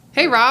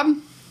Hey, Rob.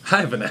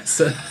 Hi,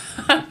 Vanessa.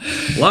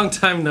 Long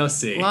time no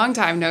see. Long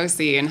time no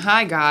see. And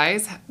hi,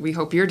 guys. We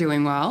hope you're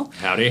doing well.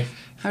 Howdy.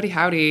 Howdy,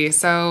 howdy.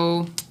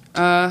 So,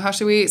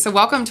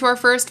 welcome to our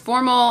first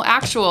formal,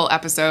 actual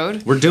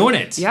episode. We're doing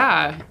it.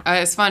 Yeah.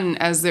 As fun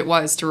as it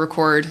was to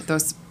record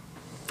those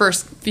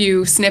first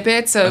few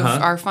snippets of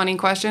our funny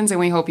questions, and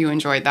we hope you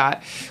enjoyed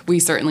that. We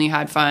certainly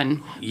had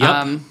fun.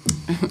 Yep.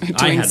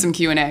 Doing some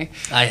Q&A.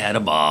 I had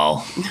a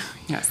ball.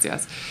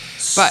 Yes.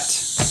 But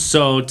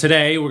so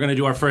today we're going to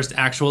do our first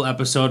actual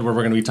episode where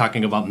we're going to be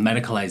talking about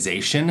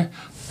medicalization.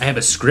 I have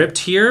a script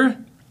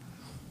here.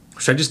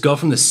 Should I just go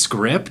from the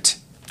script?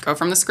 go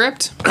from the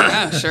script.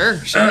 Yeah, sure.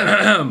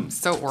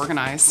 So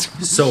organized.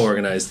 So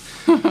organized.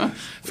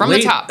 From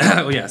the top.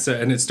 Oh, yeah. So,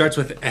 and it starts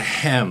with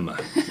ahem.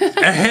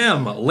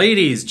 Ahem.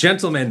 Ladies,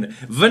 gentlemen,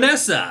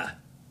 Vanessa.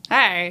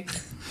 Hey.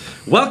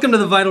 Welcome to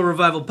the Vital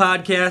Revival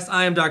Podcast.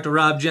 I am Dr.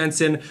 Rob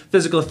Jensen,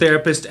 physical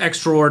therapist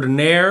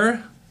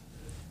extraordinaire.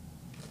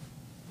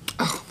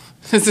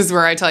 This is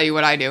where I tell you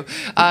what I do.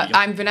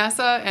 I'm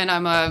Vanessa, and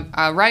I'm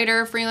a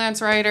writer,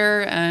 freelance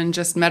writer, and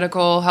just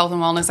medical health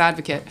and wellness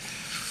advocate.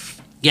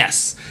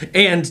 Yes.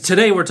 And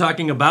today we're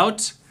talking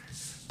about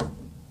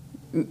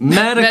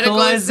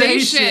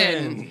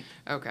medicalization.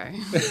 Okay.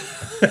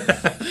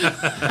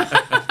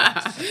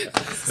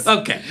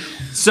 Okay.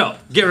 So,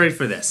 get ready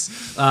for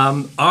this.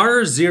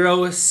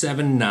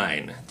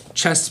 R079,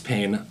 chest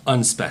pain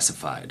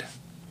unspecified.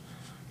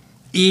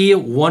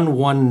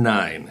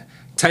 E119,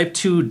 type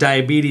 2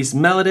 diabetes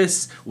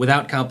mellitus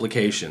without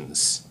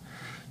complications.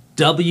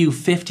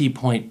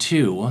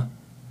 W50.2,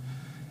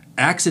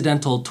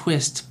 accidental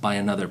twist by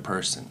another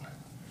person.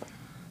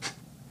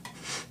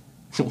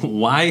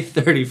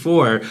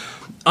 Y34,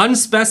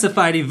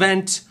 unspecified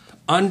event,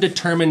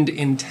 undetermined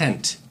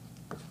intent.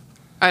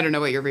 I don't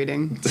know what you're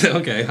reading.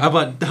 Okay, how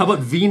about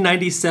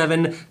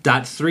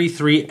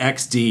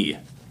V97.33XD?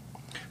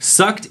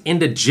 Sucked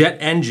into jet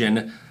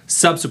engine,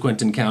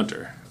 subsequent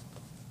encounter.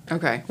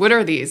 Okay, what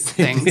are these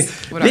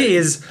things?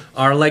 These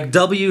are like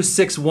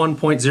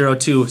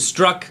W61.02,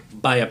 struck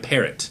by a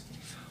parrot.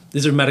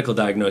 These are medical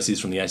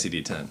diagnoses from the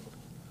ICD-10.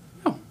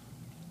 Oh.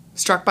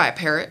 Struck by a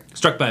parrot?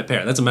 Struck by a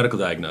parrot. That's a medical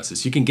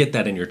diagnosis. You can get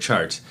that in your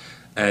chart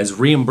as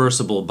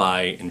reimbursable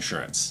by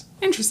insurance.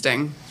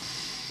 Interesting.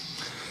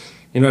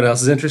 You know what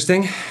else is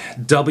interesting?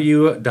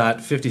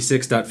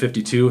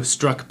 W.56.52,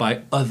 struck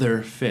by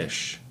other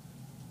fish.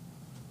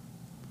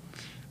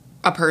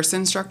 A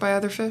person struck by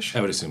other fish?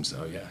 I would assume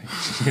so, yeah.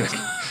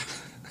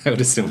 I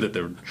would assume that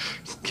they're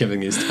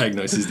giving these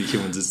diagnoses to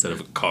humans instead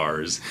of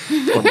cars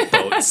or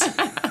boats.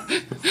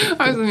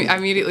 I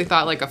immediately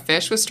thought like a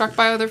fish was struck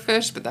by other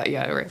fish, but that,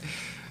 yeah, right.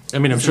 I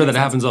mean, I'm sure that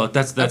happens all.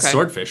 That's okay.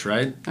 Swordfish,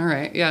 right? All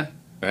right, yeah.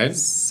 Right?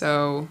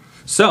 So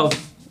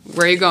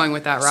where are you going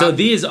with that, Rob? So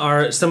these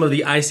are some of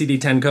the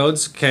ICD-10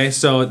 codes, okay?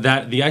 So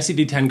that the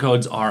ICD-10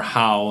 codes are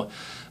how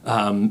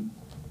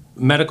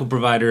medical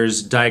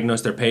providers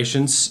diagnose their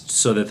patients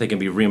so that they can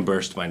be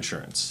reimbursed by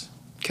insurance.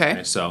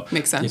 Okay, so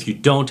makes sense. If you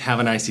don't have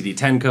an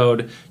ICD-10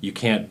 code, you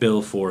can't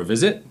bill for a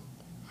visit,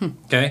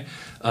 okay?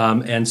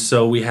 And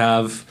so we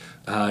have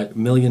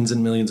millions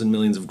and millions and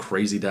millions of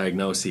crazy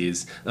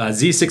diagnoses.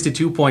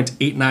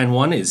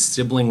 Z62.891 is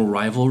sibling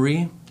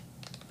rivalry.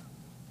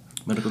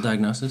 Medical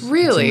diagnosis.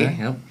 Really?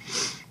 Yep.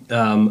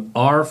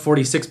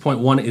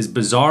 R46.1 is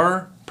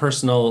bizarre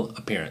personal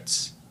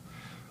appearance.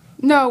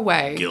 No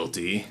way.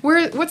 Guilty.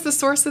 What's the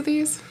source of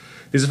these?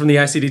 These are from the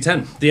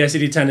ICD-10. The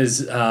ICD-10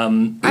 is. I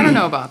don't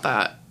know about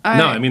that.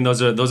 No, I mean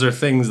those are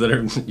things that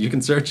are. You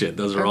can search it.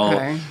 Those are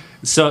all.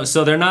 So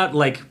they're not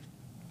like.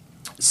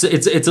 So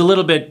it's a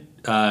little bit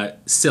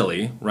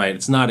silly, right?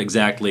 It's not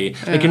exactly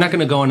like you're not going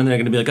to go in and they're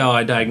going to be like, oh,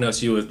 I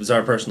diagnose you with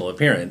bizarre personal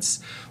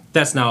appearance.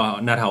 That's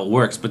not how it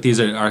works, but these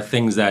are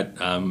things that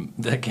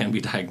that can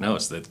be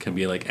diagnosed, that can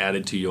be like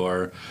added to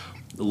your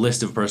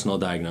list of personal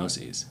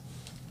diagnoses.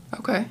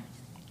 Okay.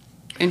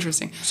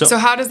 Interesting. So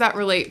how does that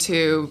relate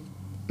to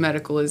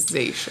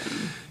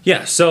medicalization?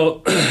 Yeah,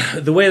 so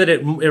the way that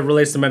it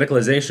relates to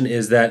medicalization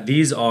is that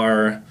these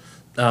are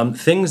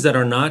things that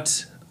are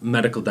not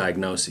medical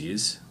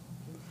diagnoses.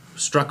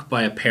 Struck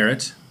by a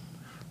parrot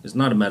is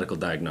not a medical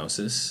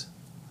diagnosis.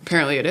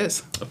 Apparently it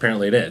is.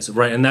 Apparently it is,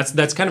 right? And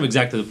that's kind of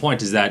exactly the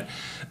point, is that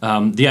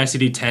the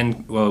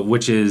ICD-10,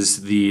 which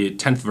is the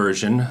 10th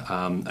version,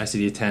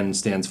 ICD-10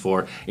 stands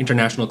for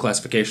International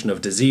Classification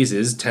of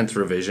Diseases, 10th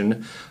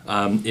revision,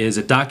 is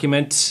a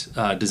document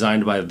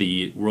designed by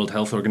the World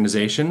Health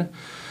Organization.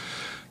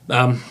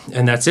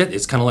 And that's it.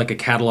 It's kind of like a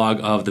catalog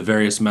of the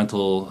various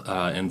mental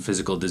and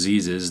physical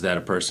diseases that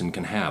a person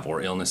can have,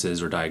 or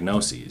illnesses or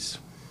diagnoses,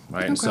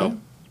 right? Okay. So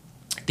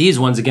these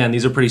ones, again,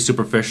 these are pretty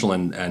superficial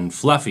and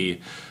fluffy,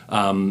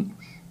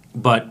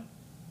 but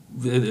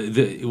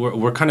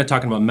we're kind of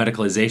talking about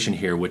medicalization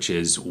here, which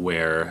is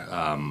where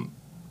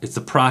it's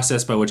the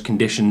process by which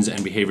conditions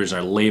and behaviors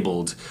are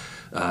labeled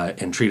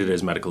and treated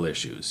as medical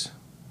issues.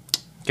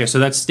 Okay, so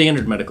that's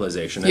standard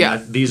medicalization.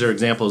 And these are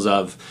examples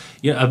of,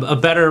 a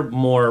better,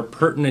 more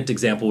pertinent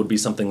example would be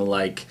something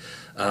like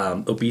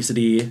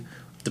obesity,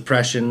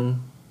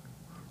 depression,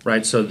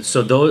 right? So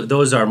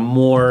those are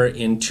more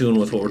in tune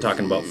with what we're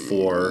talking about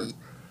for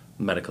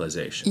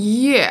medicalization.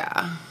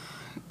 Yeah.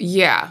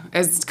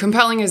 As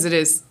compelling as it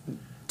is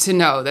to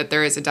know that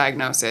there is a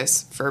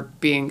diagnosis for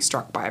being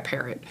struck by a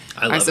parrot,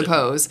 I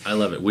suppose. I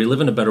love it. We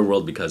live in a better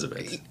world because of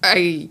it.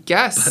 I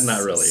guess. But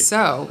not really.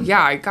 So,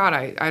 yeah,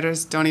 I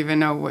just don't even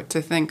know what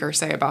to think or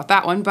say about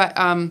that one. But,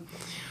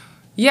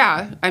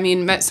 yeah, I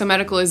mean, so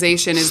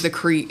medicalization is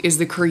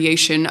the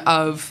creation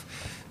of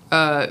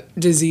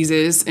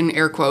diseases, in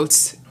air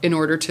quotes, in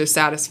order to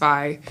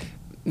satisfy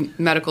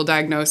medical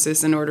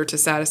diagnosis, in order to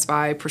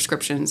satisfy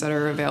prescriptions that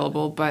are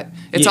available. But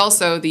it's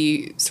also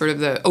the sort of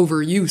the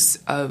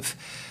overuse of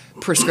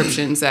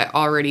prescriptions that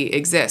already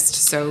exist.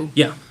 So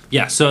yeah.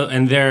 So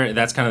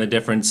that's kind of the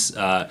difference.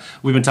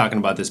 We've been talking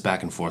about this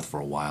back and forth for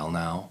a while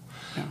now.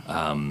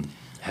 Yeah.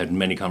 Had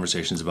many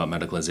conversations about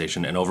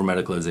medicalization and over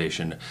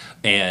medicalization,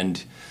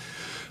 and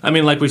I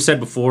mean, like we've said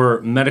before,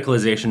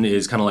 medicalization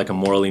is kind of like a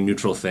morally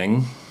neutral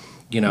thing.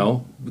 You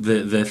know,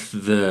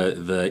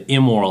 the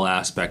immoral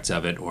aspects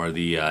of it, or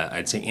the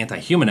I'd say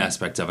anti-human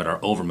aspects of it, are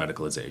over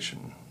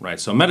medicalization, right?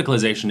 So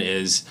medicalization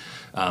is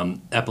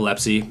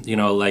epilepsy. You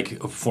know, like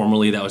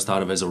formerly that was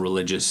thought of as a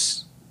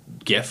religious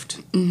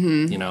gift.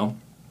 You know,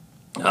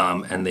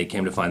 and they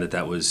came to find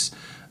that was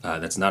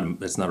that's not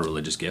a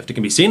religious gift. It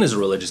can be seen as a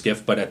religious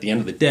gift, but at the end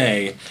of the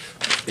day,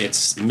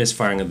 it's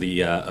misfiring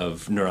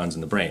of neurons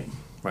in the brain,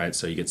 right?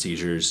 So you get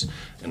seizures,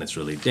 and it's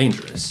really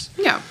dangerous.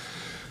 Yeah.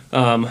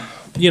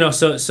 You know,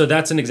 so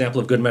that's an example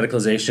of good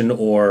medicalization,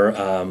 or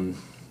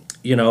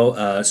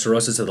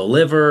cirrhosis of the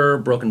liver,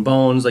 broken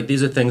bones. Like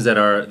these are things that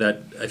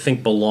I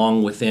think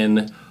belong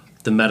within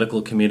the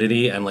medical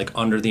community and like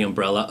under the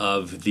umbrella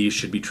of these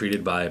should be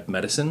treated by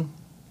medicine.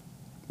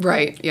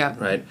 Right. Yeah.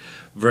 Right.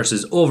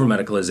 Versus over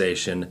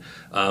medicalization,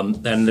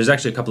 and there's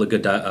actually a couple of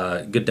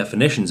good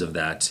definitions of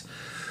that.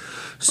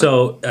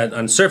 So,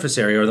 on surface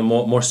area, or the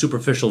more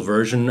superficial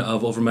version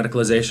of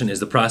over-medicalization,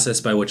 is the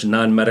process by which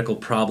non-medical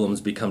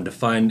problems become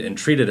defined and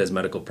treated as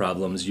medical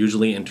problems,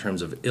 usually in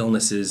terms of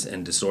illnesses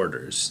and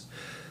disorders.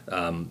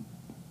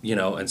 You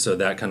know, and so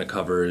that kind of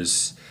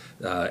covers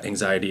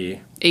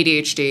anxiety,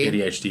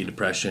 ADHD,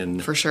 depression.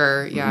 For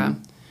sure, yeah.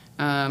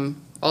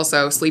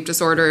 Also, sleep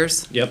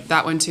disorders. Yep.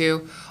 That one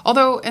too.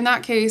 Although, in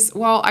that case,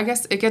 well, I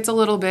guess it gets a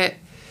little bit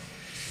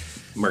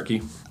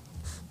murky.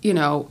 You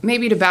know,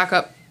 maybe to back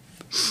up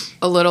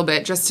a little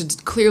bit, just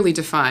to clearly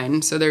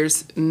define. So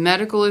there's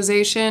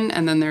medicalization,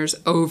 and then there's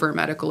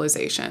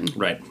over-medicalization.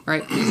 Right.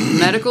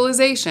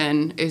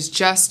 Medicalization is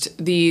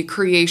just the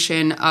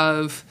creation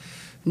of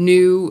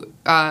new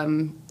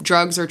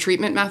drugs or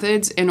treatment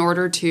methods in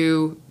order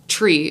to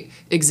treat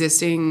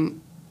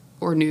existing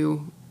or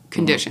new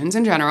conditions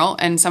in general.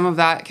 And some of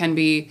that can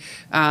be,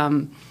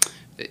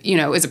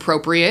 is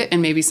appropriate,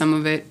 and maybe some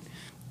of it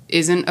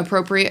isn't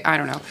appropriate. I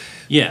don't know.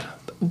 Yeah.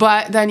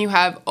 But then you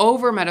have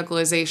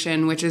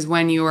over-medicalization, which is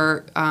when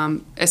you're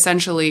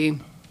essentially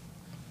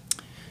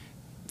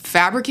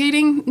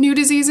fabricating new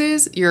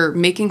diseases. You're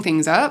making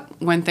things up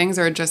when things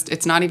are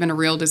it's not even a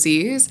real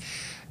disease,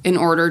 in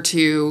order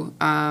to,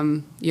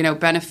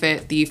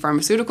 benefit the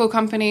pharmaceutical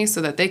company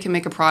so that they can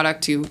make a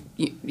product to,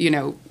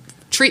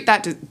 treat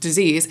that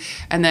disease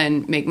and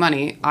then make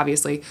money,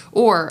 obviously.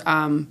 Or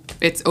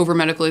it's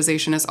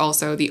over-medicalization is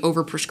also the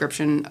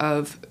over-prescription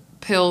of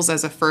pills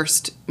as a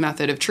first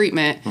method of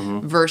treatment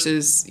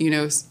versus,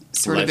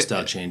 sort of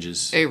lifestyle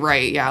changes.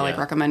 Right, yeah, like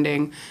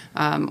recommending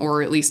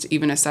or at least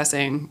even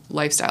assessing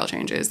lifestyle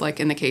changes,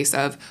 like in the case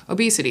of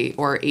obesity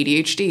or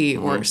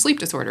ADHD or sleep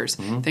disorders,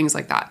 things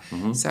like that.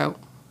 So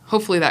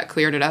hopefully that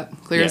cleared it up.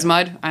 Clear as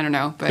mud, I don't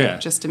know,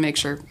 but just to make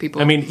sure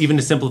people... I mean, even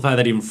to simplify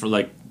that, even for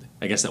like,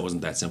 I guess that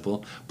wasn't that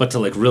simple, but to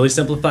like really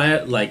simplify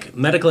it, like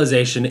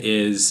medicalization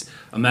is,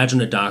 imagine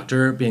a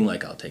doctor being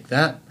like, I'll take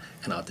that,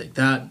 and I'll take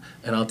that,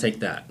 and I'll take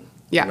that.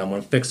 Yeah. And I'm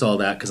going to fix all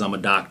that because I'm a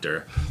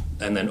doctor.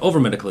 And then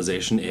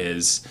over-medicalization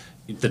is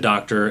the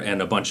doctor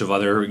and a bunch of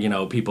other,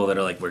 people that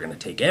are like, we're going to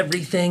take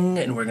everything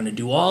and we're going to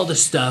do all the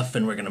stuff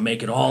and we're going to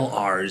make it all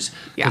ours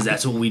because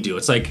that's what we do.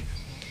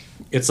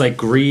 It's like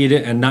greed,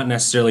 and not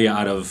necessarily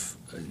out of,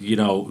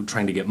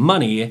 trying to get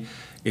money.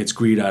 It's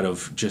greed out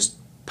of just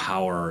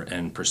power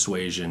and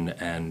persuasion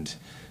and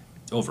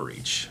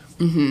overreach.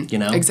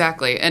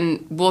 Exactly.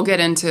 And we'll get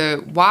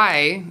into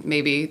why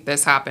maybe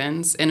this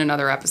happens in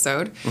another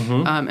episode,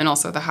 and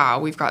also the how.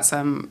 We've got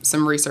some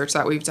research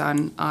that we've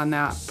done on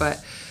that.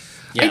 But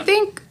I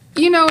think,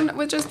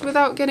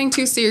 without getting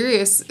too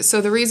serious,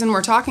 so the reason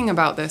we're talking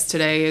about this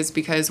today is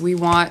because we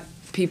want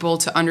people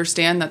to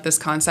understand that this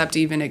concept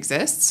even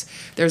exists.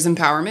 There's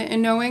empowerment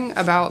in knowing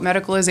about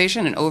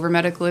medicalization and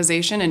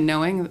over-medicalization, and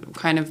knowing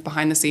kind of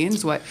behind the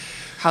scenes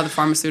how the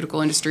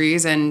pharmaceutical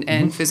industries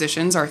and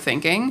physicians are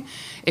thinking.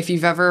 If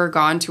you've ever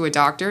gone to a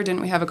doctor,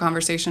 didn't we have a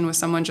conversation with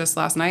someone just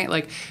last night?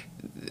 Like,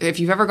 if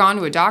you've ever gone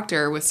to a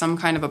doctor with some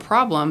kind of a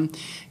problem,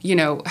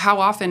 how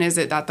often is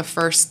it that the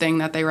first thing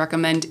that they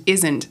recommend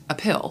isn't a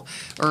pill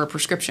or a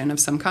prescription of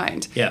some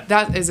kind? Yeah.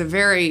 That is a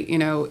very,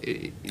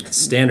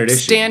 standard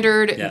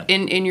issue.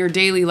 In your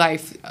daily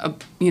life,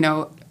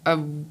 a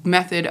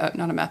method,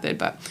 not a method,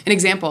 but an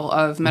example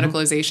of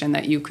medicalization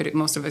that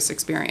most of us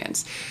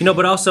experience.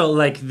 But also,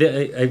 like,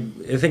 I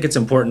think it's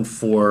important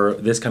for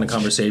this kind of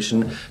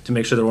conversation to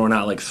make sure that we're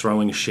not, like,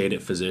 throwing shade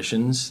at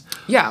physicians.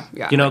 Yeah.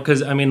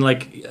 Because, I mean,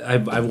 like,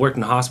 I've worked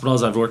in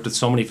hospitals, I've worked with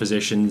so many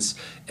physicians,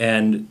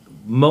 and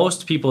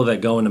most people that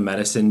go into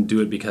medicine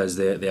do it because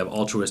they have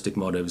altruistic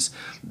motives.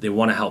 They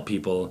want to help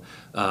people.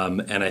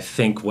 And I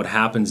think what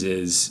happens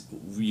is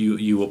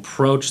you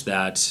approach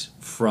that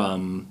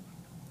from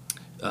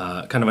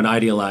kind of an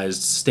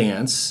idealized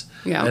stance.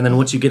 Yeah. And then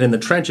once you get in the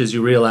trenches,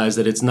 you realize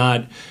that it's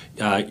not,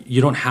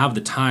 you don't have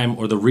the time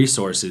or the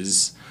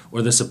resources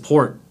or the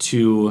support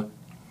to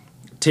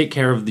take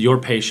care of your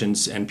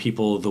patients and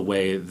people the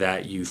way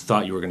that you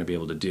thought you were going to be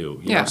able to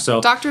do. You know?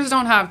 So doctors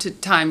don't have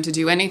time to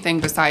do anything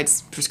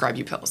besides prescribe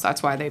you pills.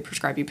 That's why they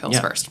prescribe you pills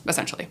first,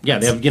 essentially. Yeah,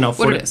 they have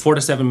 4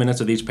 to 7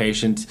 minutes with each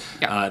patient.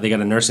 Yeah. They got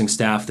a nursing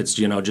staff that's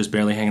just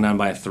barely hanging on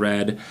by a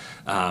thread.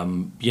 A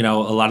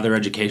lot of their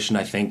education,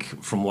 I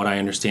think, from what I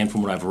understand,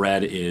 from what I've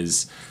read,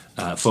 is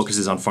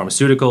focuses on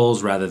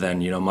pharmaceuticals rather than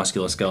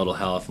musculoskeletal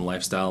health and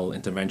lifestyle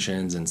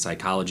interventions and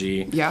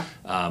psychology. Yeah.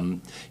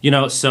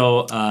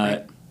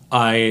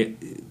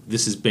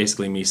 This is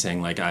basically me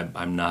saying, like,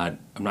 I'm not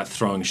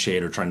throwing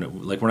shade or trying to,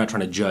 like, we're not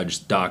trying to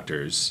judge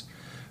doctors.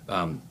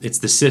 It's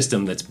the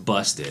system that's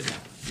busted,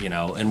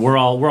 and we're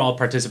all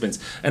participants.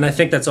 And I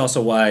think that's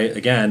also why,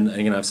 again,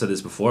 I've said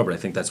this before, but I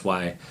think that's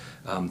why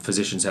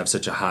physicians have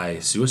such a high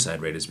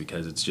suicide rate, is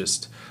because it's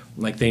just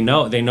like they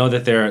know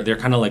that they're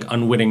kind of like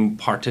unwitting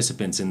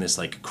participants in this,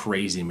 like,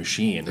 crazy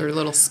machine. They're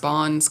little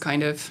spawns,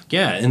 kind of.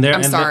 Yeah, and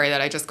I'm sorry that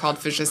I just called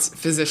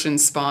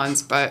physicians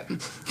spawns, but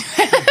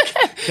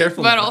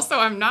careful. But now. Also,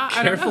 I'm not.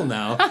 Careful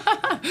now.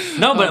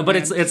 No, but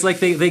it's like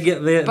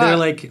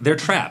they're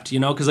trapped,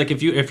 because like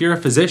if you're a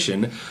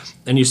physician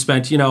and you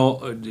spent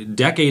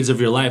decades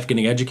of your life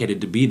getting educated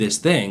to be this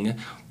thing,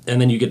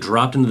 and then you get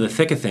dropped into the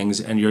thick of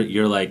things, and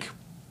you're like,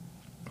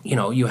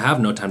 you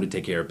have no time to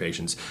take care of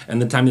patients. And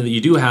the time that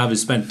you do have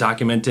is spent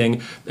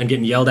documenting and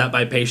getting yelled at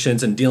by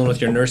patients and dealing with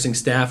your nursing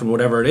staff and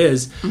whatever it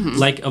is.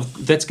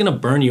 Mm-hmm. That's going to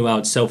burn you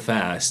out so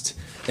fast.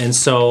 And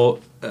so,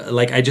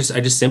 I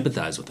just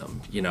sympathize with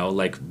them.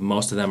 Like,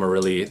 most of them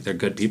they're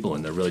good people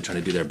and they're really trying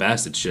to do their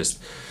best. It's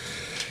just,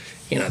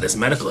 this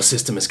medical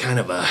system is kind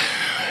of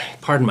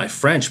pardon my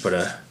French, but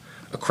a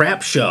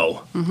crap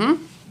show.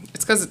 Mm-hmm.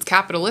 It's because it's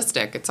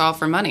capitalistic. It's all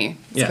for money.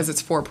 It's because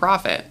it's for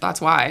profit.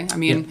 That's why. I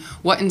mean,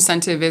 what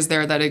incentive is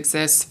there that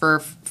exists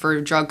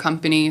for drug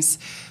companies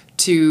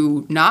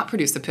to not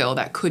produce a pill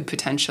that could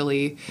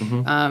potentially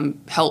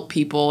help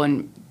people,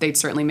 and they'd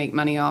certainly make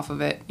money off of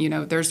it?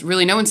 There's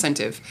really no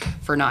incentive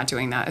for not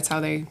doing that. It's how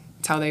they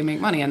make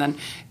money. And then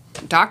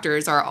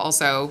doctors are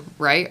also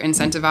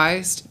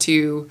incentivized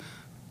to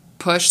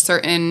push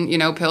certain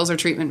pills or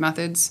treatment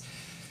methods.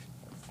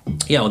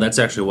 Yeah, well, that's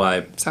actually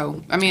why.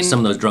 So, I mean, some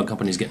of those drug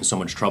companies get in so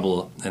much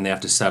trouble, and they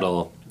have to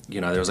settle.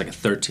 There was like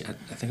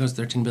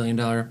 $13 billion,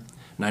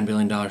 $9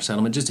 billion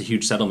settlement, just a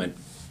huge settlement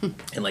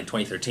in like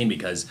 2013,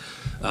 because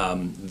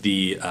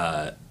the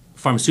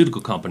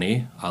pharmaceutical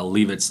company, I'll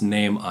leave its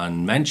name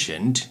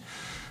unmentioned,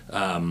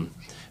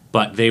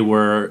 but they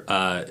were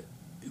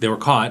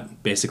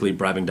caught basically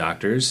bribing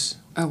doctors.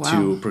 Oh, wow.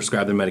 To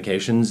prescribe their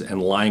medications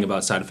and lying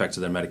about side effects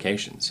of their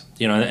medications.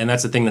 And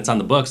that's the thing that's on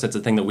the books. That's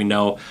the thing that we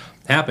know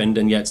happened,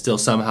 and yet still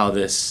somehow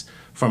this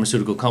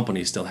pharmaceutical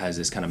company still has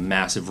this kind of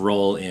massive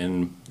role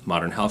in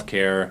modern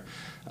healthcare.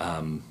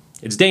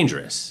 It's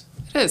dangerous.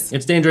 It is.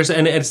 It's dangerous,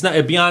 and it's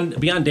not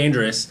beyond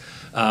dangerous.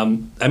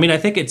 I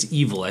think it's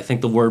evil. I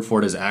think the word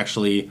for it is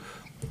actually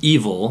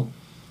evil,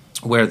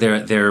 where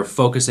they're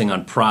focusing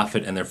on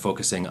profit and they're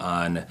focusing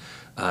on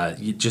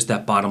just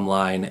that bottom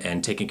line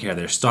and taking care of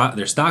their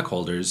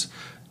stockholders,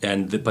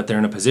 but they're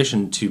in a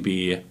position to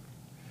be.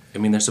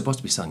 They're supposed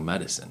to be selling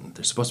medicine.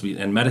 They're supposed to be,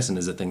 and medicine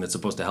is a thing that's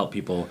supposed to help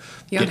people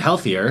get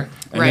healthier.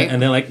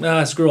 And they're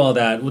like, screw all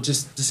that. We'll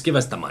just give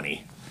us the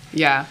money.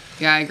 Yeah,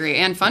 I agree.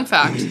 And fun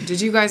fact, did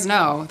you guys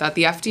know that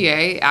the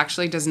FDA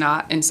actually does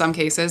not, in some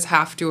cases,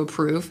 have to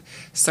approve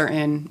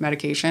certain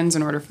medications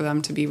in order for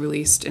them to be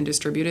released and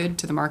distributed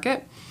to the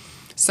market?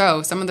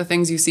 So some of the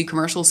things you see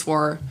commercials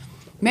for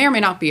may or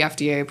may not be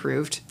FDA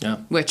approved,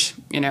 which,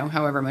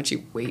 however much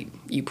weight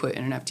you put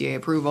in an FDA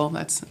approval,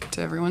 that's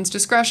to everyone's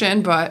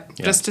discretion, but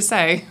just to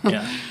say.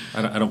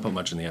 I don't put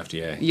much in the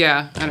FDA.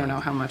 Yeah, I don't know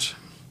how much.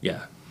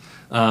 Yeah.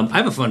 I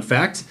have a fun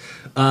fact.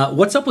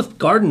 What's up with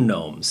garden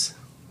gnomes?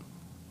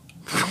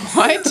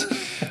 What?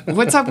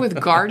 What's up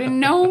with garden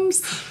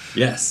gnomes?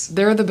 Yes.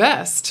 They're the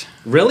best.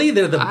 Really?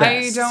 They're the best?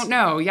 I don't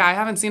know. Yeah, I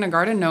haven't seen a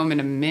garden gnome in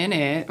a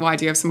minute. Why,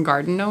 do you have some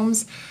garden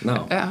gnomes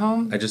at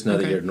home? I just know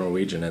that you're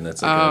Norwegian, and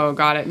that's like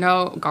got it.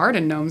 No,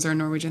 garden gnomes are a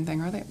Norwegian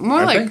thing, are they?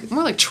 More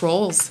like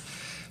trolls.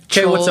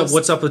 Okay,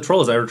 what's up with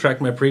trolls? I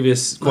retract my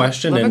previous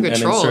question and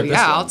troll. Insert this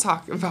one. I'll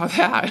talk about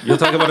that. You'll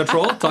talk about a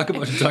troll? Talk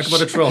about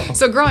a troll.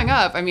 So growing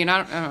up, I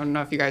don't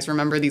know if you guys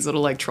remember these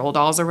little like troll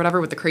dolls or whatever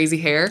with the crazy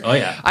hair. Oh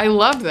yeah. I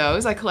loved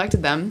those. I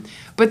collected them.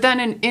 But then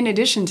in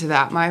addition to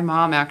that, my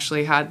mom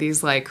actually had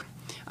these like,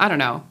 I don't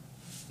know,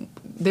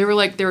 they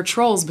were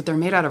trolls, but they're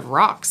made out of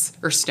rocks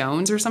or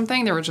stones or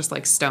something. They were just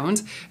like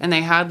stones, and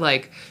they had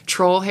like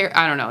troll hair.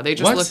 I don't know. They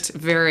just looked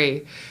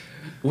very.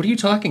 What are you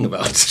talking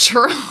about?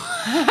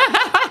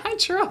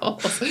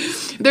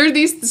 Trolls. They're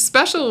these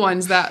special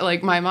ones that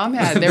like my mom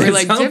had. They were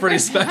like sound pretty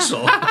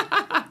special.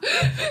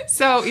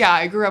 So yeah,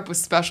 I grew up with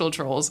special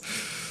trolls.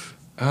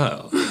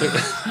 Oh,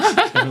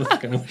 I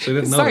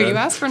didn't know Sorry, that. you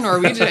asked for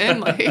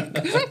Norwegian, like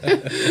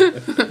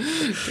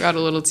got a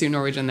little too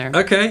Norwegian there.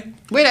 Okay.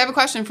 Wait, I have a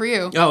question for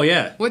you. Oh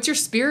yeah. What's your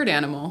spirit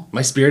animal?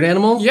 My spirit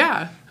animal?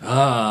 Yeah.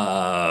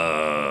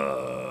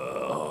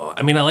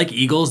 I mean, I like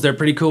eagles. They're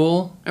pretty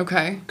cool.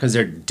 Okay. Because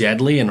they're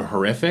deadly and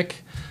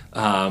horrific.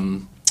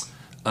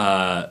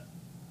 I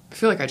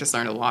feel like I just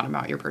learned a lot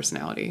about your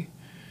personality.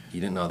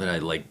 You didn't know that I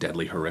like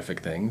deadly,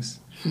 horrific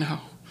things? No.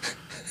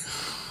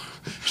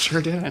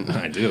 Sure didn't.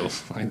 I do.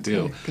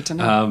 Good to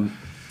know.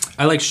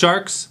 I like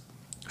sharks.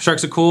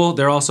 Sharks are cool.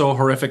 They're also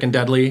horrific and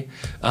deadly.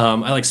 I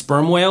like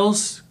sperm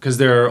whales because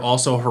they're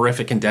also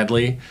horrific and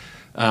deadly.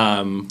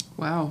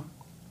 Wow.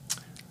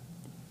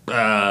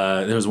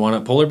 There was one,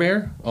 a polar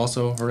bear,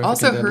 also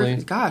horrific and deadly.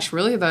 Gosh,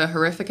 really the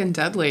horrific and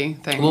deadly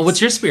things. Well,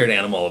 what's your spirit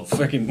animal?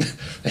 Fucking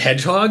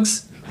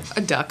hedgehogs?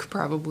 A duck,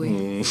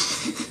 probably.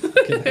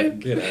 Get out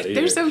of here.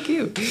 They're so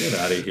cute. Get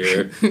out of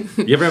here.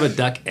 You ever have a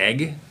duck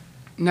egg?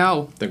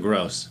 No. They're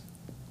gross.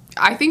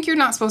 I think you're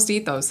not supposed to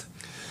eat those.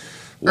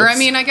 Or, I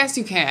mean, I guess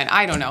you can.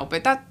 I don't know.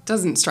 But that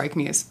doesn't strike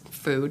me as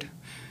food.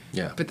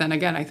 Yeah. But then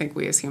again, I think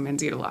we as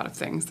humans eat a lot of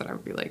things that I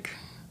would be like...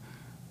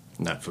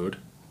 Not food?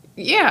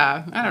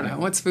 Yeah. I don't know.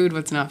 What's food,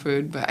 what's not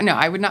food. But no,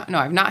 I would not... No,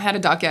 I've not had a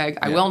duck egg.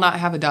 I will not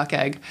have a duck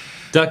egg.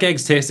 Duck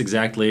eggs taste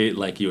exactly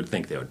like you would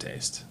think they would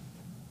taste.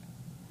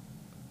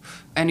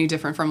 Any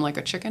different from, like,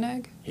 a chicken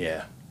egg?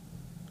 Yeah.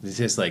 They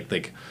taste like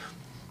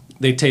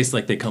they taste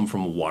like they come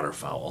from a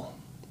waterfowl.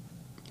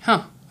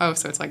 Huh. Oh,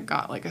 so it's like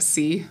got like a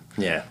sea?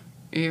 Yeah.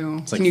 Ew.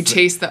 It's Can like you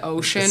taste the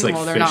ocean? it's like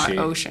Well, they're not fishy.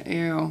 ocean.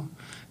 Ew.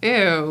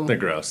 Ew. They're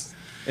gross.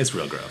 It's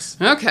real gross.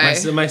 Okay.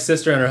 My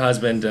sister and her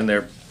husband and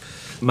their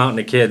mountain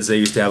of kids, they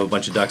used to have a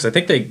bunch of ducks. I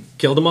think they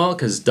killed them all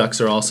because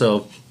ducks are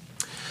also,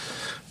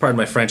 pardon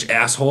my French,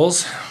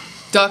 assholes.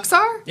 Ducks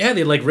are? Yeah,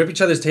 they like rip each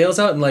other's tails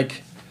out and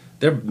like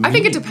they're mean. I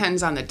think it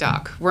depends on the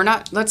duck.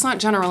 Let's not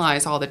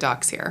generalize all the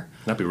ducks here.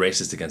 Not be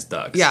racist against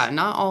ducks. Yeah,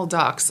 not all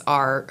ducks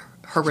are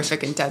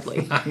horrific and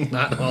deadly.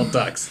 Not all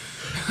ducks.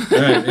 All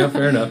right, yeah,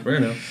 fair enough.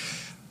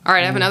 All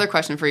right, I have another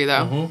question for you,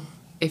 though. Mm-hmm.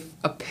 If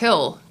a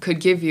pill could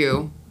give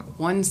you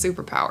one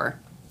superpower,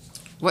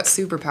 what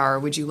superpower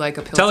would you like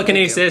a pill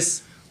Telekinesis.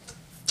 to give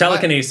you?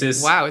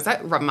 Telekinesis. Wow, is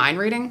that mind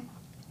reading?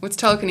 What's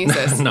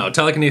telekinesis? No,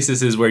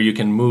 telekinesis is where you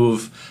can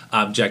move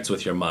objects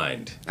with your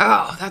mind.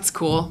 Oh, that's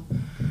cool.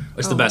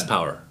 It's the best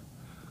power.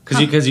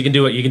 Because you can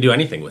do it. You can do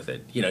anything with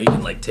it. You know, you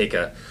can like take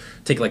a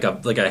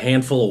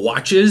handful of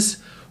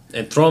watches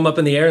and throw them up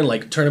in the air and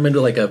like turn them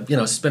into like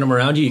spin them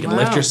around you. You can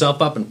lift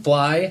yourself up and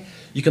fly.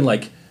 You can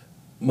like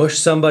mush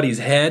somebody's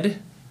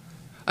head.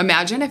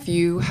 Imagine if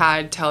you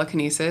had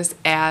telekinesis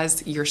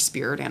as your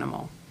spirit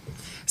animal.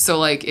 So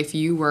like if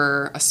you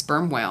were a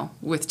sperm whale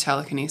with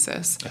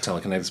telekinesis. A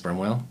telekinetic sperm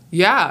whale?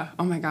 Yeah.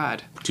 Oh my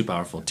God. Too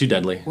powerful. Too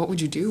deadly. What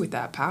would you do with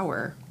that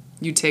power?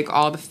 You take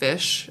all the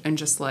fish and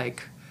just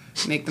like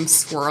make them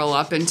swirl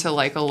up into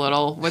like a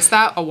little, what's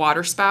that? A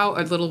water spout?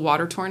 A little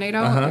water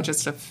tornado? Or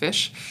just a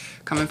fish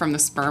coming from the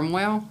sperm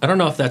whale? I don't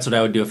know if that's what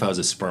I would do if I was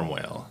a sperm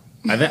whale.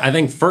 I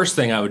think first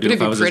thing I would do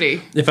if I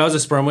was a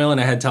sperm whale and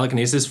I had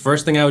telekinesis,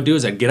 first thing I would do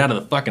is I'd get out of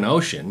the fucking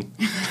ocean.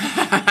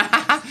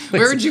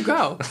 Where would you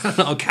go?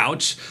 A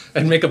couch.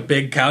 I'd make a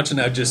big couch and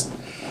I'd just...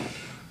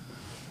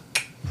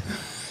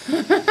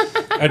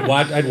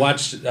 I'd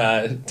watch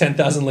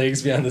 10,000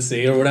 Leagues Beyond the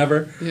Sea or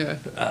whatever. Yeah.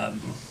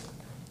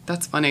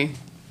 That's funny.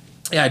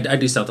 Yeah, I'd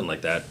do something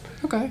like that.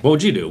 Okay. What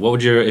would you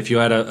do? If you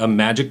had a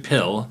magic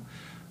pill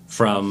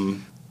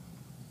from...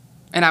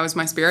 And I was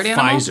my spirit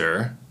animal?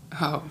 Pfizer.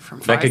 Oh, from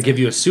Pfizer. That could give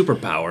you a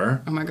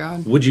superpower. Oh my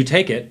God. Would you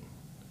take it?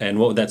 And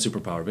what would that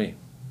superpower be?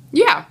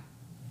 Yeah,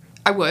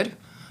 I would.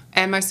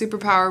 And my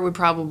superpower would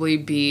probably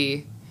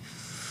be...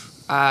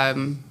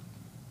 That's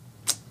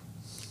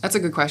a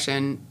good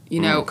question. You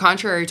know,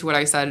 contrary to what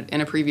I said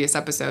in a previous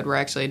episode where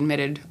I actually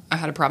admitted I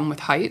had a problem with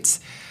heights,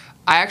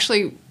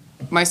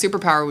 my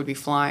superpower would be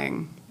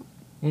flying,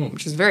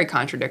 which is very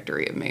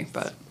contradictory of me,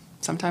 but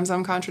sometimes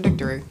I'm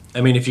contradictory.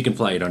 I mean, if you can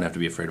fly, you don't have to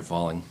be afraid of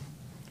falling.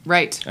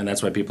 Right. And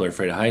that's why people are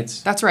afraid of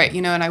heights. That's right.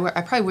 You know, and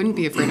I probably wouldn't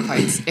be afraid of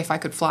heights if I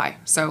could fly.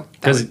 So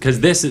because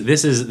this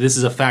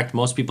is a fact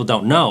most people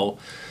don't know.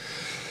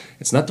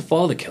 It's not the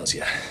fall that kills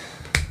you.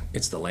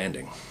 It's the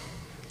landing.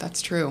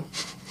 That's true.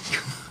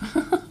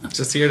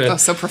 Just here to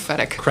so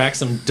prophetic. Crack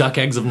some duck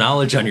eggs of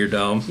knowledge on your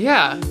dome.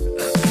 Yeah.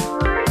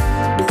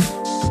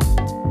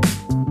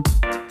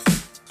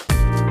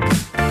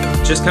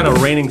 Just kind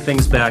of reining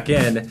things back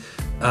in.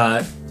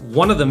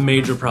 One of the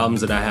major problems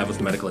that I have with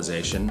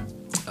medicalization.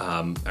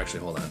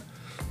 Actually, hold on.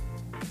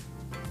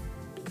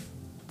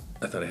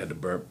 I thought I had to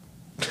burp.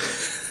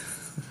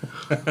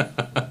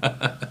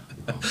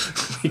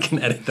 We can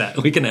edit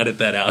that. We can edit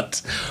that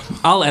out.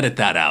 I'll edit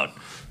that out.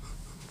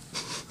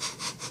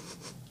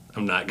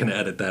 I'm not going to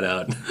edit that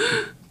out.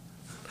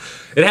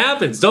 It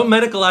happens. Don't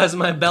medicalize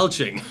my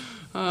belching.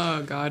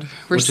 Oh God,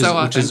 we're so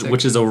authentic.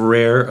 Which is a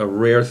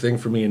rare thing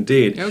for me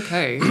indeed.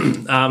 Okay,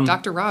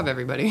 Dr. Rob,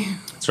 everybody.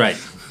 That's right.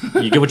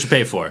 You get what you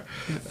pay for.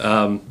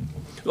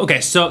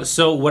 Okay,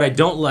 so what I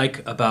don't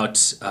like about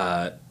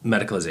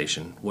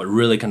medicalization, what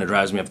really kind of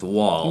drives me up the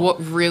wall. What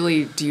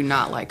really do you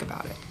not like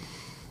about it?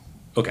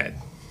 Okay.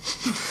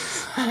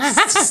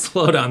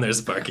 Slow down there,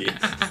 Sparky.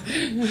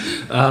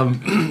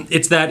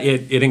 It's that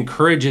it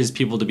encourages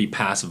people to be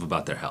passive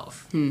about their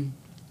health.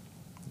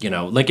 You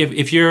know, like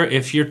if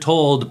you're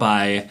told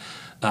by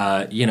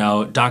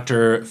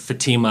Dr.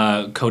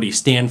 Fatima Cody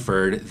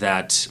Stanford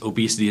that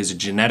obesity is a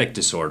genetic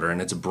disorder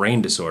and it's a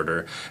brain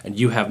disorder, and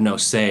you have no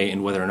say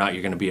in whether or not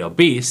you're going to be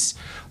obese,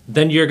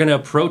 then you're going to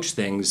approach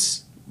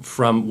things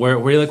from where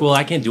you're like, well,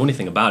 I can't do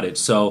anything about it,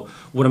 so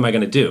what am I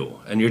going to do?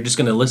 And you're just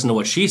going to listen to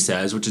what she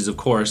says, which is, of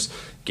course,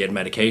 get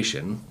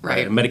medication.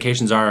 Right. And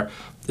medications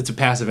it's a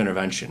passive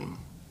intervention.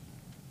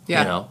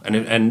 Yeah. You know,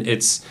 and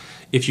it's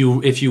if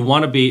you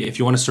want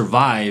to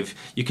survive,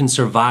 you can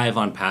survive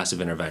on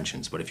passive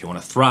interventions. But if you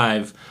want to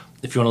thrive,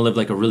 if you want to live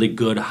like a really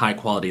good, high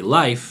quality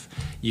life,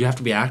 you have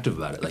to be active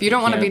about it. If you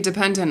don't want to be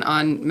dependent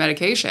on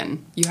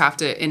medication, you have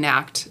to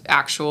enact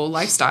actual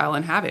lifestyle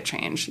and habit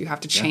change. You have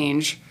to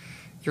change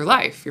your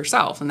life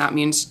yourself, and that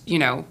means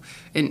your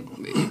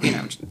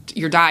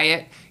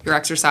diet, your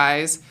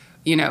exercise,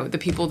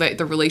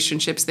 the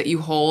relationships that you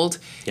hold,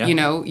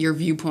 your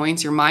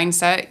viewpoints, your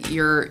mindset,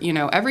 your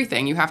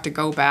everything. You have to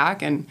go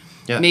back and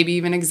maybe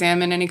even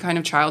examine any kind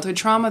of childhood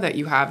trauma that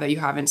you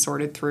haven't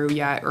sorted through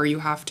yet, or you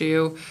have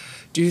to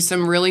do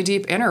some really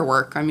deep inner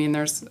work. I mean,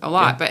 there's a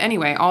lot, but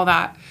anyway, all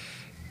that,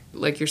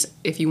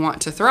 if you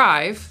want to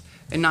thrive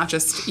and not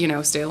just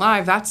stay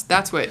alive,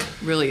 that's what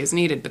really is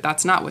needed, but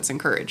that's not what's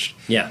encouraged.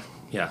 Yeah.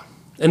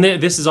 And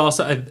this is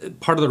also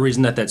part of the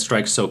reason that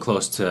strikes so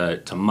close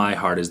to my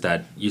heart, is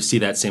that you see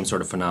that same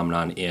sort of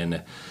phenomenon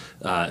in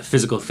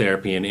physical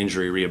therapy and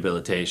injury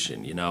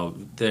rehabilitation.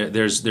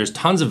 There's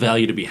tons of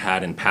value to be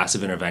had in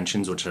passive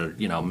interventions, which are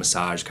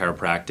massage,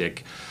 chiropractic,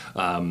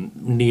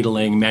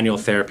 needling, manual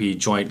therapy,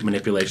 joint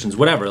manipulations,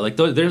 whatever. Like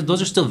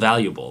those are still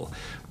valuable.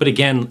 But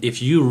again,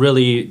 if you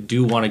really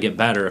do want to get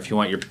better, if you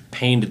want your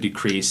pain to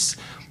decrease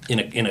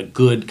in a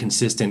good,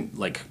 consistent,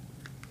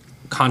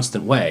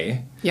 constant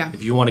way. Yeah.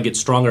 If you want to get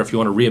stronger, if you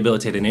want to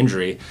rehabilitate an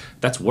injury,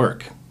 that's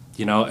work.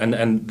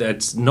 And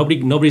that's nobody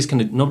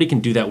can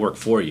do that work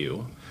for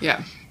you.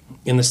 Yeah.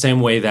 In the same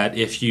way that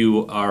if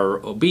you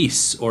are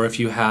obese or if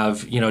you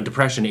have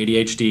depression,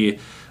 ADHD,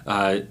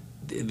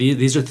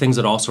 these are things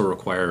that also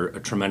require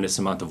a tremendous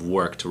amount of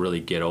work to really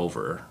get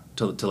over,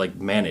 to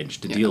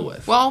manage, to deal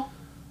with. Well,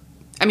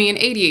 I mean,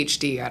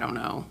 ADHD, I don't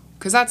know,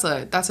 because that's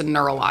a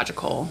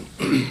neurological.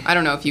 I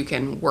don't know if you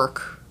can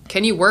work.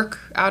 Can you work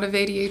out of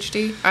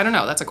ADHD? I don't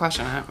know. That's a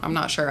question. I'm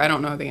not sure. I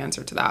don't know the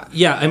answer to that.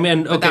 Yeah, I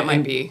mean, okay, that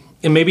might be.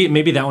 And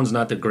maybe that one's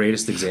not the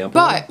greatest example.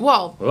 But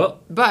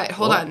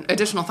hold on.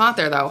 Additional thought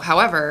there, though.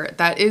 However,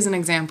 that is an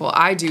example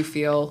I do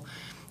feel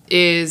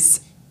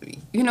is,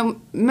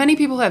 many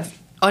people have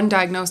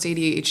undiagnosed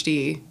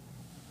ADHD,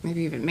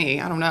 maybe even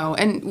me. I don't know.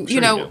 And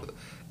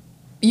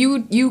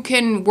you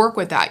can work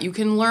with that. You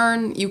can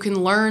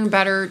learn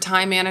better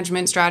time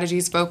management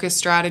strategies, focus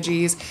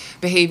strategies,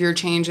 behavior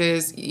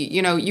changes.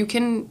 You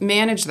can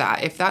manage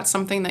that. If that's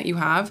something that you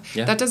have,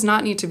 that does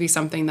not need to be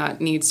something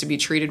that needs to be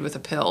treated with a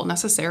pill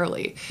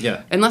necessarily.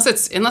 Yeah. Unless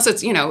it's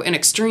an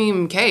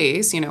extreme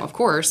case, of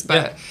course,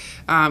 but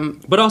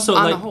but also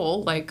on the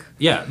whole, but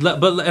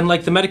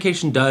the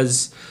medication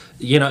does.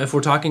 If we're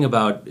talking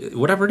about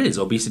whatever it is,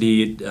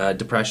 obesity,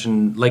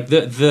 depression,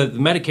 the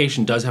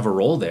medication does have a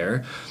role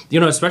there.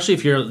 Especially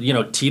if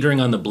you're,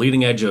 teetering on the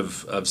bleeding edge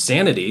of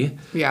sanity.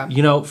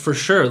 Yeah. For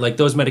sure,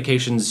 those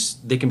medications,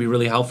 they can be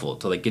really helpful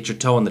to get your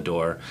toe in the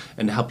door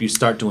and to help you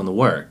start doing the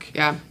work.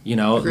 Yeah.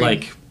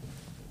 Agreed.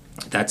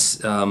 That's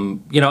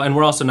and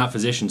we're also not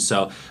physicians,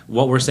 so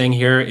what we're saying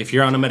here, if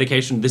you're on a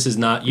medication, this is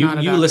not you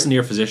listen to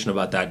your physician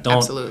about that. Don't.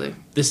 Absolutely.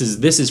 This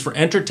is for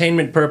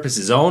entertainment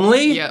purposes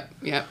only.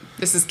 Yep.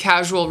 This is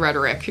casual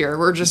rhetoric here.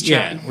 We're just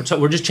chatting. Yeah,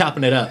 we're just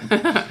chopping it up.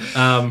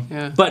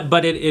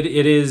 But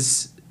it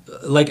is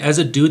as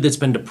a dude that's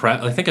been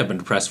depressed. I think I've been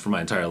depressed for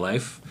my entire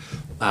life.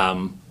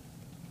 I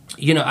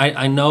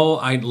know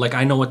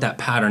what that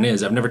pattern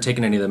is. I've never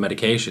taken any of the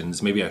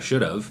medications. Maybe I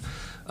should have.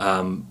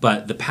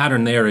 But the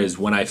pattern there is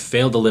when I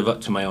fail to live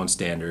up to my own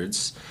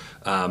standards,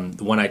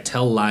 when I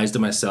tell lies to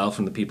myself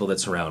and the people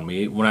that surround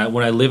me, when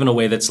I live in a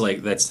way that's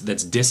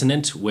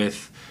dissonant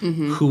with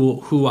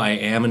who I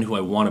am and who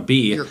I want to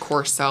be, your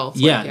core self.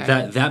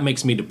 That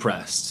makes me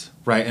depressed,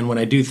 right? And when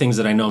I do things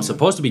that I know I'm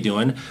supposed to be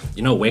doing,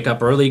 wake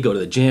up early, go to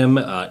the gym,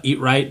 eat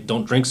right,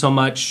 don't drink so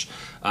much.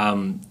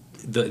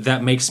 That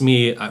makes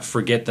me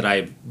forget that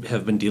I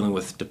have been dealing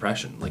with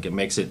depression.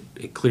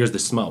 It clears the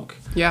smoke.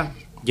 Yeah.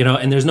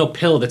 And there's no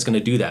pill that's going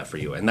to do that for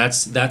you, and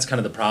that's kind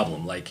of the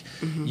problem.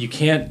 You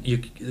can't.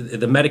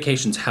 The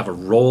medications have a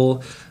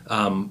role,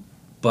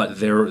 but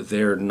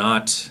they're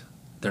not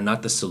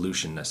the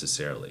solution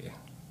necessarily.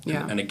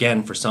 Yeah. And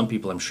again, for some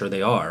people, I'm sure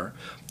they are.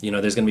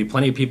 There's going to be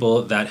plenty of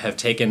people that have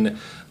taken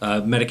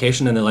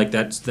medication and they're like,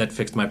 that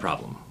fixed my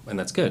problem. And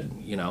that's good,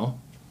 But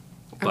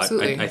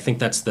Absolutely. I think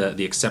that's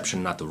the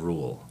exception, not the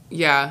rule.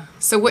 Yeah.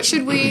 So what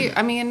should we,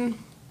 I mean,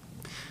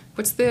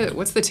 what's the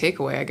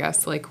takeaway, I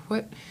guess? Like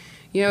what,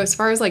 as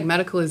far as like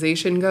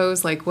medicalization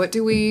goes, like what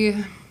do we,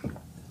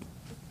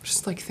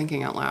 just like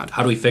thinking out loud.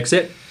 How do we fix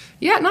it?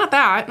 Yeah, not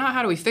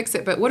how do we fix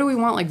it, but what do we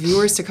want like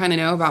viewers to kind of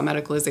know about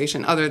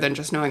medicalization other than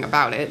just knowing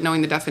about it,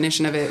 knowing the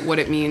definition of it, what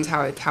it means,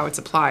 how it's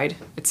applied,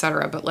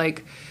 etc. But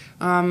like,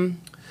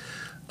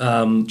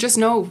 just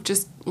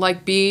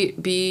like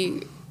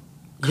be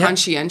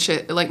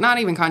conscientious, like not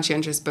even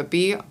conscientious, but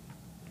be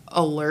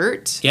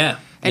alert. Yeah.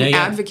 And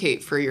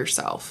advocate for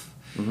yourself.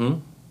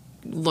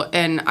 Mm-hmm.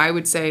 And I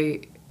would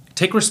say,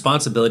 take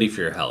responsibility for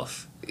your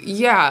health.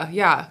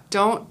 Yeah.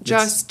 Don't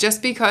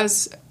just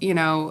because,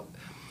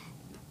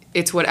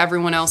 it's what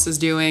everyone else is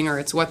doing or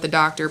it's what the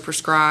doctor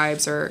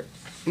prescribes or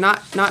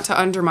not to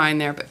undermine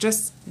there, but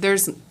just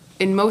there's,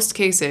 in most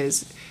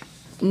cases,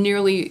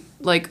 nearly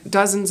like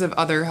dozens of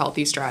other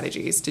healthy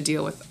strategies to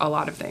deal with a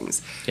lot of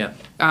things. Yeah.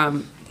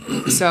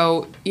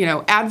 So,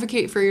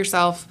 advocate for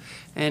yourself.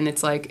 And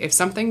it's like, if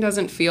something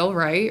doesn't feel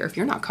right, or if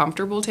you're not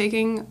comfortable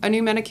taking a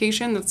new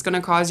medication that's going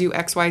to cause you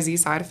XYZ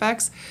side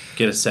effects,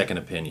 get a second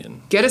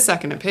opinion.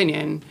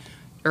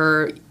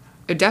 Or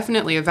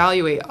definitely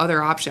evaluate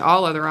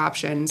all other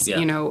options.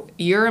 Yeah.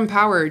 You're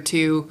empowered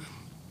to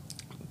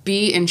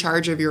be in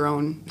charge of your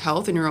own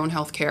health and your own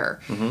health care.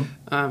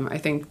 Mm-hmm. I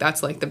think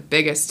that's like the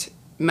biggest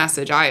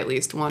message I at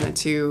least wanted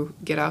to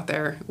get out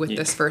there with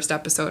this first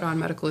episode on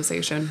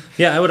medicalization.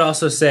 Yeah, I would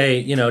also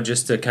say,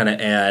 just to kind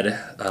of add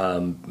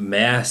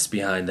mass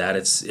behind that,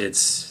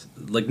 it's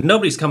like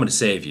nobody's coming to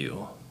save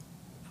you.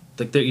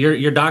 Like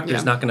your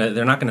doctor's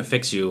they're not gonna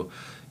fix you.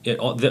 They're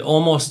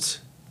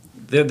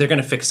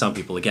gonna fix some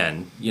people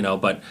again,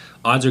 but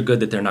odds are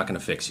good that they're not gonna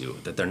fix you,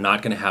 that they're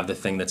not gonna have the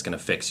thing that's gonna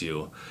fix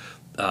you,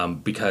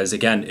 because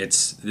again,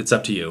 it's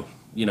up to you.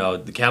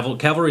 The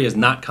cavalry is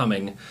not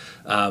coming.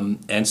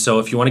 And so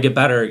if you want to get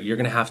better, you're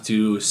going to have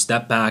to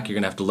step back. You're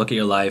going to have to look at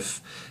your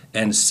life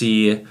and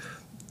see,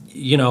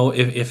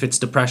 if it's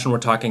depression we're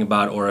talking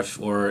about, or if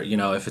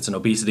it's an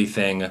obesity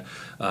thing,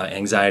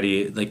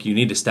 anxiety, like you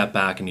need to step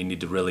back and you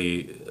need to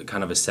really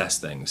kind of assess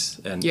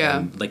things.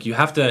 And like you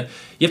have to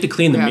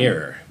clean the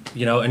mirror,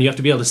 and you have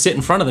to be able to sit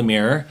in front of the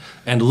mirror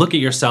and look at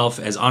yourself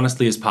as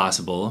honestly as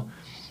possible.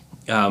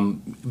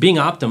 Being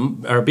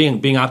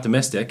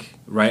optimistic,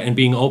 right, and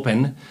being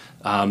open,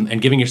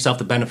 and giving yourself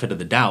the benefit of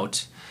the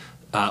doubt,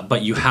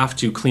 but you have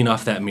to clean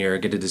off that mirror,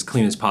 get it as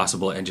clean as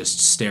possible, and just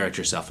stare at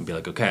yourself and be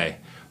like, okay,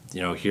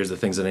 here's the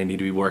things that I need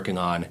to be working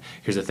on.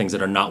 Here's the things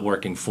that are not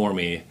working for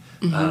me.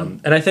 Mm-hmm.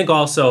 And I think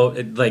also,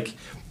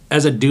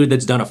 as a dude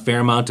that's done a fair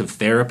amount of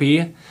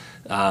therapy,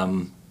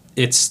 that's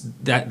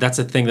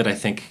a thing that I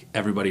think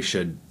everybody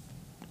should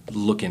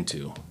look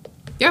into.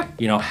 Yeah.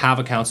 Have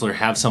a counselor,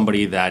 have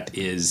somebody that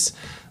is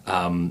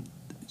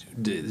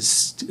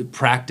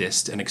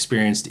practiced and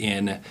experienced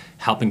in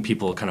helping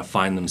people kind of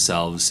find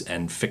themselves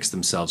and fix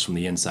themselves from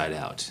the inside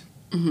out.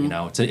 Mm-hmm.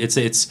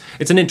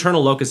 It's an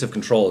internal locus of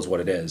control is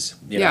what it is.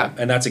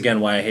 And that's again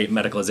why I hate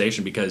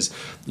medicalization, because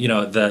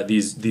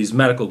these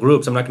medical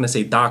groups, I'm not going to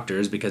say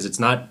doctors, because it's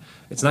not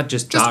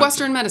just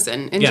Western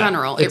medicine in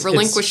general. It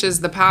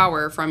relinquishes the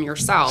power from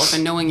yourself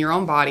and knowing your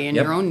own body and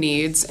your own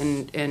needs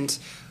and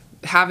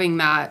having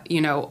that,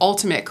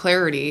 ultimate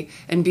clarity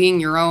and being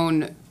your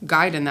own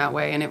guide in that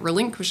way. And it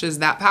relinquishes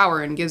that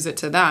power and gives it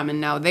to them. And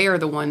now they are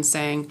the ones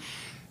saying,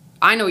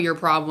 I know your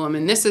problem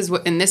and this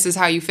is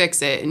how you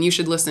fix it. And you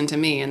should listen to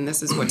me. And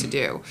this is what to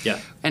do. Yeah.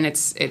 And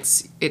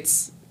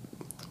it's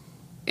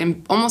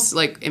almost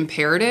like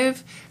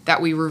imperative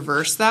that we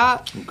reverse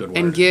that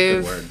and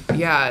give,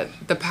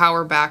 the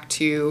power back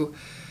to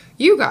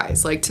you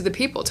guys, like to the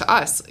people, to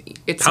us.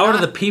 It's power to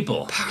the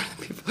people. Power to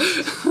the people.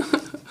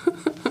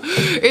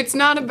 It's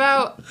not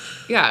about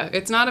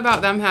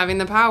them having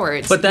the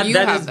power. But that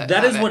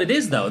is what it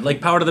is, though.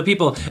 Like power to the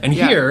people. And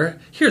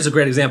here's a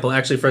great example.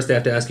 Actually, first I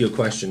have to ask you a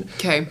question.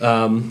 Okay.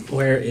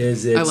 Where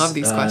is it? I love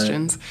these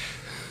questions.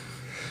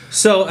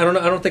 So I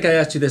don't think I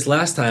asked you this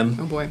last time.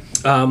 Oh boy.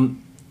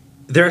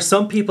 There are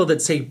some people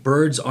that say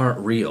birds aren't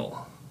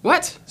real.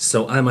 What?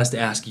 So I must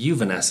ask you,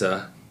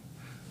 Vanessa,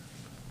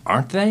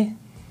 aren't they?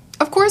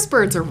 Of course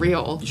birds are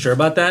real. You sure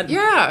about that?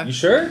 Yeah. You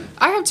sure?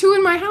 I have 2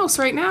 in my house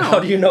right now. How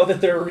do you know that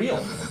they're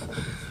real?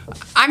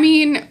 I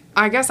mean,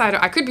 I guess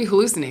I could be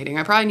hallucinating.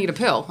 I probably need a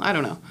pill. I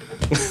don't know.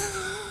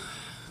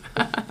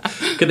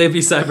 Could they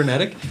be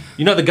cybernetic?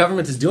 The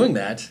government is doing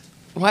that.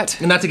 What?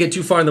 And not to get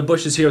too far in the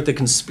bushes here with the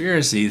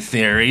conspiracy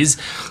theories.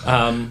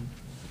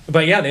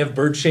 But yeah, they have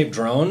bird-shaped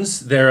drones.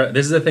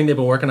 This is a thing they've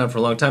been working on for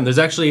a long time. There's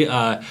actually,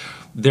 I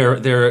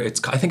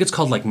think it's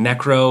called like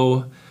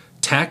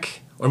necrotech.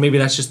 Or maybe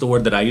that's just the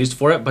word that I used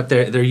for it, but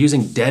they're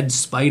using dead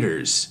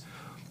spiders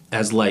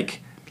as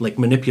like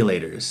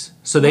manipulators.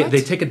 So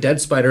they take a dead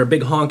spider, a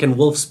big honkin'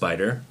 wolf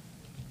spider,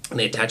 and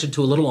they attach it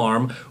to a little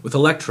arm with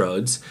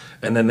electrodes,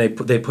 and then they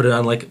put it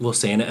on, like, we'll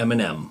say, an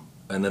M&M.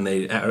 and then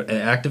they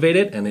activate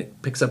it, and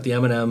it picks up the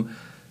M&M.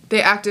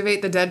 They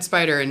activate the dead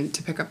spider and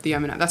to pick up the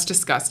M&M. That's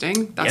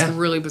disgusting. That's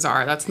really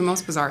bizarre. That's the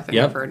most bizarre thing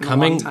I've heard in a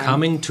long time.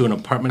 Coming to an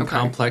apartment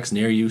complex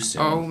near you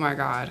soon. Oh my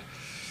God.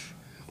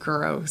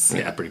 Gross.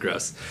 Yeah, pretty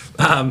gross.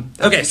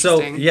 Okay, so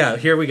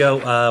here we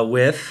go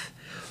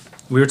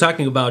we were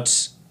talking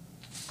about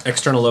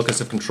external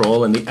locus of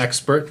control and the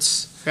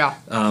experts. Yeah.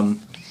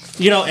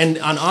 And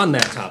on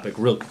that topic,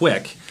 real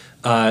quick,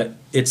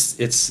 it's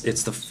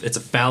a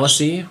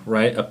fallacy,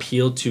 right?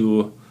 Appeal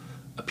to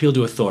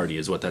authority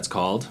is what that's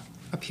called.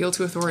 Appeal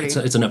to authority.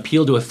 It's an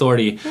appeal to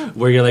authority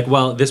where you're like,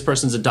 well, this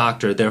person's a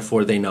doctor,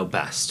 therefore they know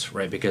best,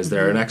 right? Because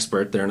they're an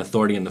expert, they're an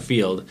authority in the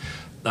field,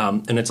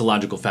 and it's a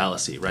logical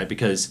fallacy, right?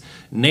 Because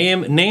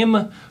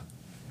name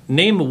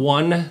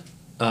one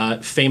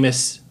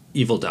famous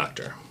evil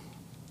doctor.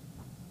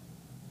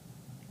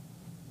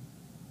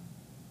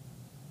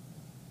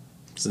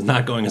 This is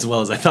not going as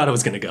well as I thought it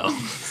was going to go.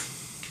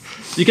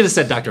 You could have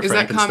said Dr.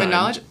 Frankenstein. Is that common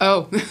knowledge?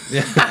 Oh.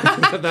 Yeah,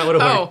 that would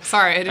have worked. Oh,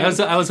 sorry. I didn't.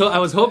 I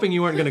was hoping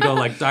you weren't going to go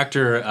like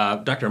Dr.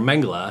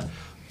 Mengele.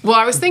 Well,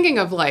 I was thinking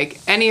of like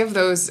any of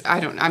those.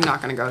 I'm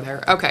not going to go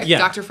there. Okay. Yeah.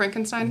 Dr.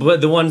 Frankenstein? But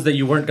the ones that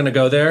you weren't going to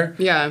go there.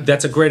 Yeah.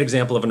 That's a great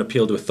example of an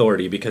appeal to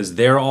authority because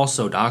they're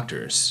also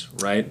doctors,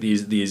 right?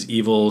 These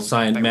evil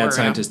mad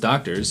scientist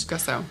doctors.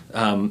 Guess so.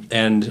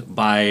 And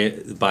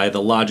by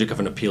the logic of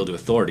an appeal to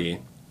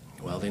authority,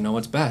 well, they know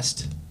what's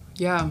best.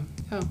 Yeah.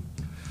 Yeah.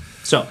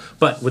 So,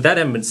 but with that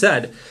having been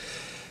said,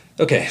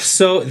 okay,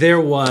 so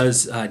there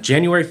was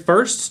January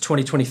 1st,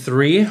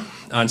 2023,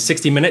 on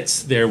 60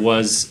 Minutes, there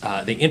was,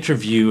 they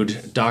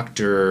interviewed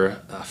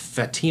Dr.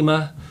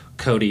 Fatima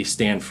Cody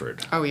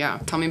Stanford. Oh, yeah.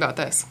 Tell me about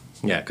this.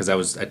 Yeah, because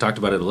I talked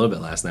about it a little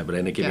bit last night, but I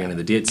didn't give you any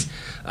of the deets.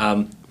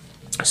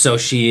 So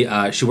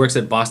she works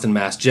at Boston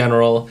Mass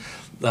General.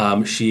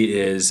 She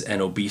is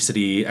an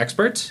obesity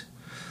expert.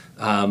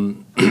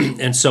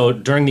 And so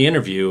during the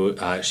interview,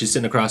 she's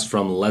sitting across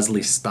from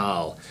Leslie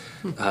Stahl.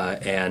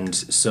 And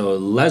so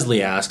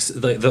Leslie asks,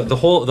 the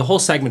whole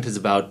segment is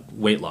about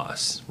weight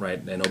loss,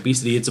 right? And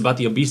obesity, it's about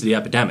the obesity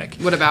epidemic.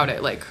 What about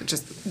it? Like,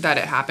 just that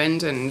it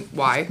happened and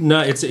why? No,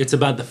 it's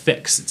about the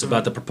fix. It's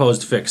about the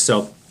proposed fix.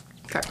 So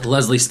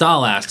Leslie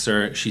Stahl asks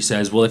her, she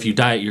says, well, if you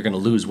diet, you're going to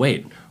lose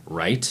weight,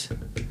 right?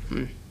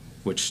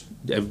 Which,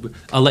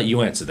 I'll let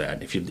you answer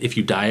that. If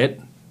you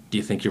diet, do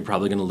you think you're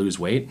probably going to lose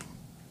weight?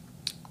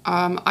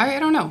 I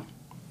don't know.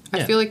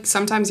 I feel like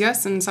sometimes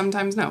yes and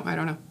sometimes no. I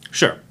don't know.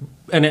 Sure.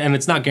 And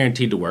it's not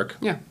guaranteed to work.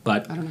 Yeah.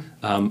 But I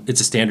don't know. It's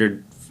a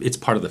standard, it's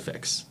part of the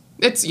fix.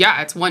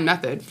 It's one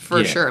method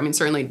for sure. I mean,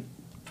 certainly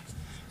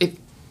if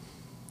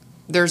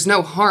there's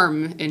no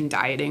harm in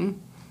dieting,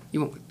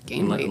 you won't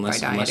gain weight by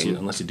dieting.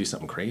 Unless you do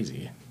something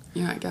crazy.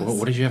 Yeah, I guess.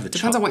 What if you have the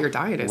depends on what your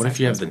diet is. What if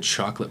you have the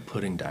chocolate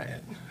pudding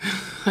diet?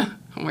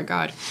 Oh my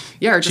God.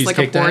 Yeah, or just like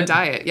a poor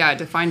diet. Yeah,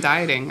 define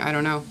dieting. I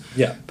don't know.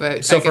 Yeah.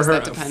 But so I guess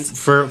that depends.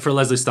 For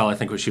Leslie Stahl, I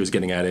think what she was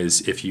getting at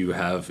is if you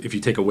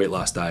take a weight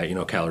loss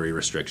diet, calorie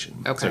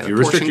restriction. Okay, so if like you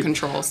portion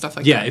control, stuff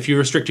like that. Yeah, if you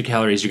restrict your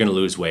calories, you're going to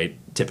lose weight,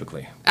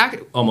 typically.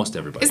 Almost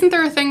everybody. Isn't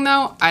there a thing,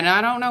 though? And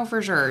I don't know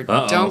for sure.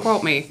 Don't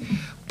quote me.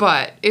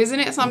 But isn't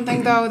it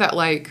something, though, that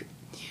like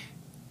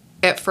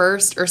at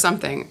first or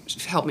something,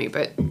 help me,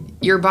 but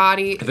your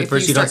body... If at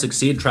first you don't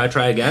succeed,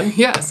 try again?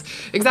 Yes,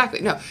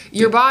 exactly. No,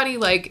 your body,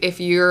 like,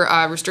 if you're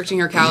restricting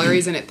your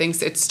calories and it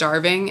thinks it's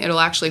starving, it'll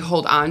actually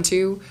hold on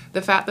to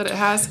the fat that it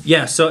has.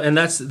 Yeah, so, and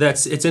that's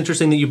it's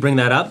interesting that you bring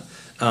that up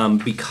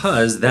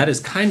because that is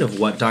kind of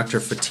what Dr.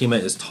 Fatima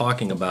is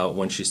talking about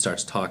when she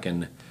starts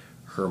talking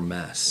her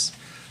mess.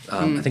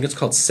 I think it's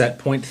called set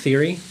point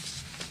theory.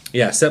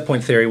 Yeah, set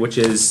point theory, which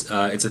is,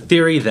 it's a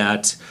theory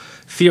that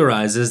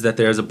theorizes that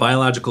there is a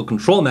biological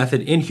control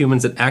method in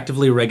humans that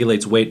actively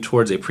regulates weight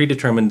towards a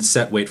predetermined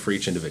set weight for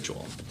each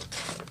individual.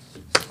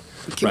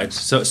 Right.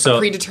 So a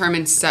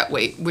predetermined set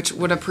weight. Which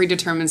would a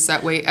predetermined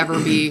set weight ever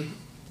be?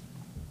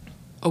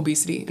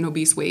 Obesity, an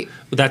obese weight.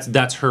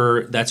 That's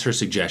her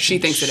suggestion. She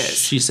thinks it is.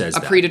 She says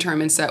a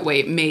predetermined set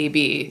weight may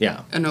be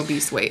an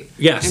obese weight.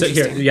 Yeah. So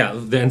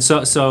then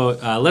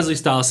Leslie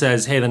Stahl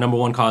says, hey, the number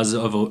one cause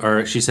of,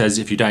 or she says,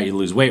 if you diet, you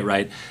lose weight,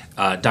 right?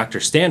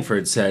 Dr.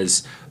 Stanford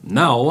says,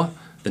 no,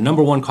 the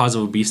number one cause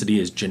of obesity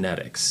is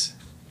genetics.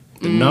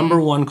 The number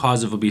one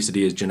cause of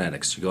obesity is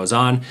genetics. She goes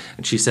on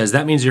and she says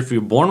that means if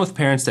you're born with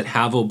parents that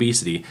have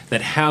obesity,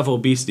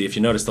 if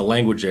you notice the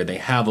language there, they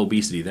have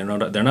obesity. They're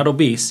not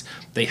obese.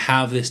 They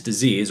have this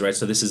disease, right?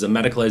 So this is a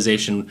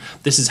medicalization.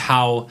 This is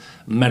how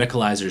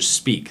medicalizers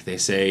speak. They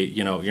say,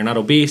 you're not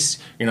obese,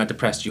 you're not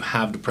depressed, you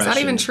have depression. Is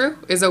that even true?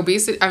 Is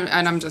obesity,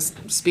 and I'm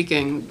just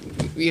speaking,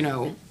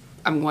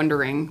 I'm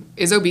wondering,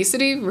 is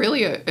obesity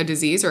really a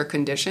disease or a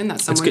condition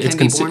that someone can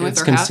be born with or have?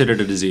 It's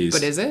considered a disease.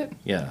 But is it?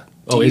 Yeah.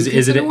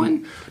 Is it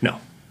one? No.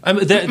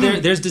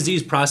 There's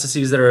disease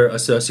processes that are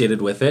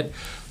associated with it.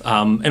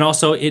 And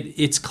also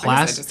it's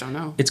I just don't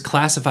know. It's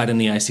classified in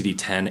the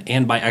ICD-10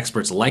 and by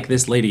experts like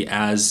this lady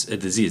as a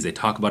disease. They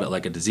talk about it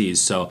like a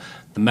disease. So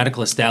the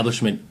medical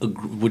establishment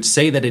would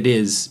say that it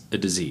is a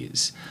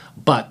disease.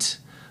 But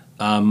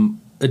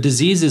a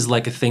disease is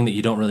like a thing that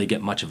you don't really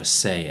get much of a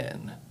say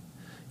in.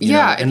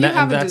 Yeah, if you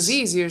have a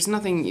disease, there's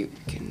nothing you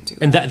can do.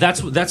 And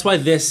that's why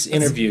this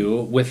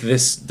interview with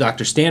this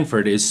Dr.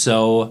 Stanford is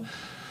so.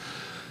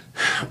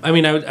 I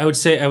mean, I would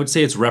say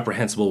it's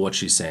reprehensible what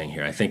she's saying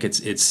here. I think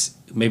it's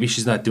maybe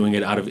she's not doing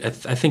it out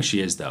of. I think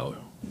she is though.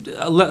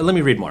 Let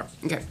me read more.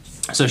 Okay.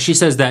 So she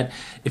says that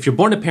if you're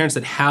born to parents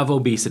that have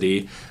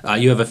obesity,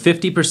 you have a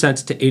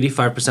 50% to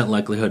 85%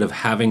 likelihood of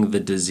having the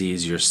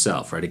disease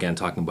yourself, right? Again,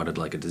 talking about it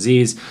like a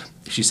disease.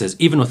 She says,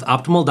 even with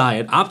optimal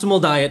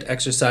diet,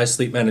 exercise,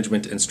 sleep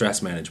management, and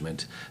stress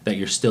management, that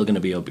you're still going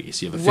to be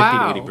obese. You have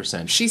a 50 to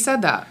 80%. She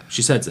said that.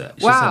 She says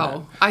that.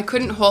 Wow. I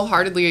couldn't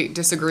wholeheartedly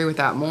disagree with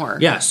that more.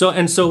 Yeah.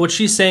 So what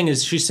she's saying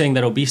is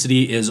that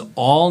obesity is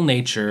all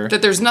nature.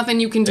 That there's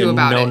nothing you can do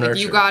about it. Nurture. If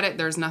you got it,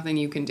 there's nothing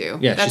you can do.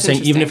 Yeah, she's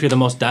saying even if you're the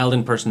most dialed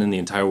in person in the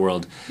entire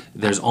world,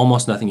 there's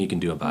almost nothing you can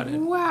do about it.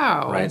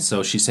 Wow. Right?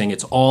 So she's saying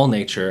it's all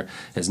nature,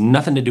 has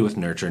nothing to do with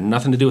nurture,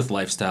 nothing to do with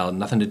lifestyle,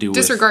 nothing to do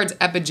disregards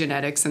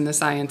epigenetics and the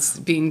science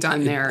being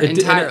done there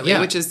entirely,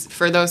 which is,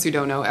 for those who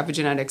don't know,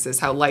 epigenetics is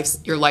how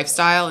your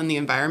lifestyle and the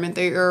environment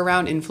that you're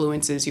around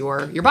influences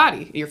your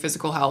body, your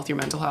physical health, your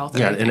mental health.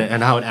 Yeah,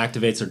 and how it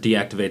activates or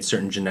deactivates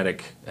certain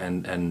genetic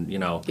and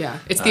Yeah,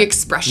 it's the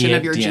expression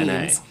of your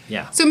DNA. genes.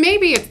 Yeah. So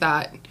maybe it's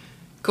that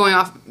going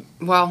off,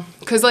 well,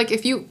 because like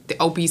the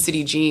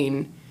obesity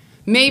gene,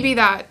 maybe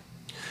that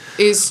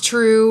is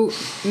true.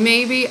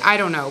 Maybe, I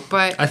don't know,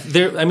 but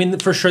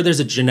for sure there's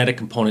a genetic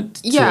component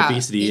to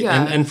obesity,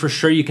 yeah. and for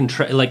sure you can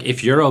try. Like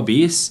if you're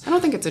obese, I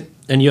don't think it's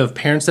and you have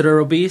parents that are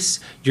obese,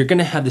 you're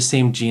gonna have the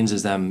same genes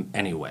as them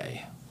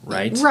anyway.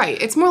 Right. Right.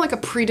 It's more like a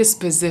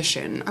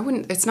predisposition.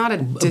 It's not a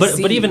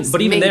disease.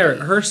 But even there,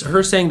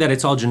 her saying that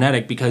it's all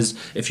genetic, because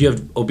if you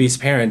have obese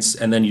parents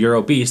and then you're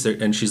obese,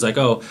 and she's like,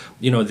 oh,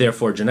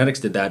 therefore genetics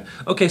did that.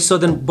 Okay, so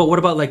then, but what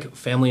about like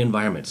family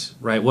environment,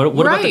 right? What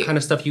about the kind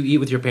of stuff you eat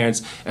with your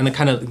parents and the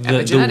kind of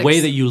the way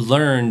that you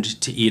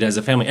learned to eat as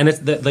a family? And it's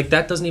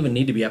that doesn't even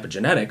need to be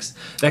epigenetics.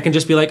 That can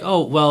just be like,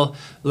 oh, well,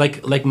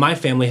 like my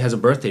family has a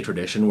birthday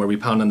tradition where we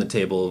pound on the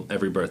table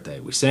every birthday.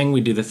 We sing, we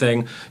do the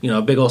thing,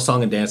 a big old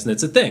song and dance, and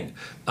it's a thing.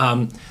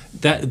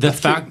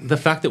 The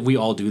fact that we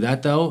all do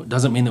that though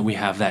doesn't mean that we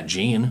have that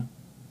gene.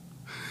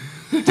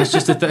 That's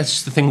just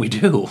the thing we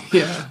do.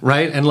 Yeah.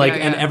 Right. And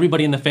and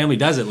everybody in the family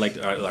does it.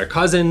 Like our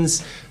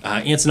cousins,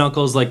 aunts and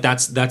uncles. Like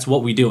that's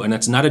what we do, and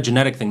that's not a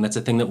genetic thing. That's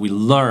a thing that we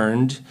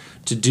learned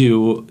to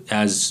do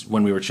as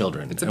when we were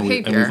children. It's a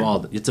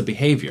behavior. It's a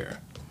behavior.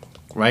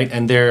 Right?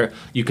 And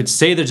you could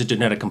say there's a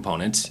genetic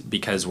component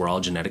because we're all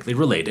genetically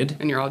related.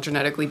 And you're all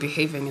genetically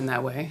behaving in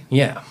that way.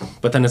 Yeah.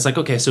 But then it's like,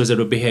 okay, so is it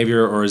a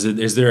behavior, or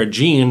is there a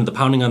gene, the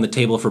pounding on the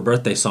table for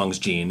birthday songs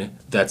gene,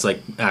 that's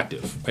like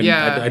active? And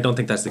I don't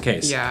think that's the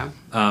case. Yeah.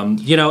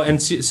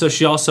 And so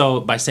she also,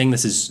 by saying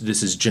this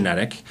is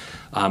genetic,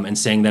 and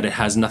saying that it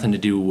has nothing to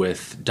do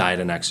with diet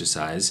and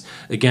exercise,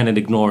 again, it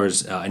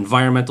ignores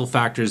environmental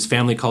factors,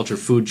 family culture,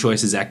 food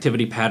choices,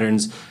 activity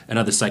patterns, and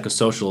other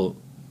psychosocial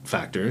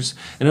factors.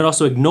 And it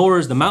also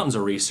ignores the mountains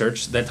of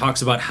research that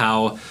talks about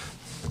how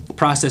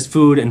processed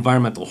food,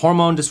 environmental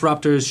hormone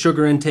disruptors,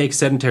 sugar intake,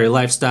 sedentary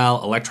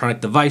lifestyle,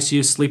 electronic device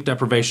use, sleep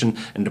deprivation,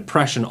 and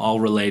depression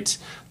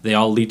they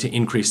all lead to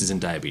increases in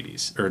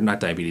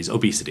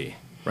obesity.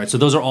 Right? So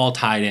those are all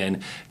tied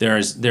in.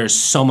 There's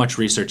so much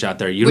research out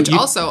there.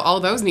 Also, all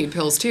those need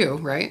pills too,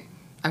 right?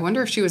 I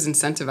wonder if she was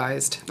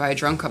incentivized by a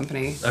drug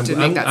company to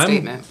make that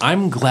statement.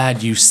 I'm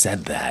glad you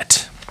said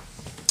that.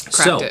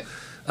 Cracked it.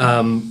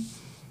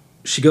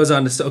 She goes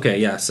on to say, okay,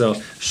 yeah, so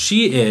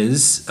she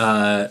is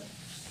her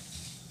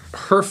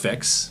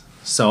fix.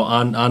 So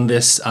on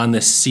this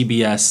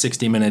CBS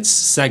 60 Minutes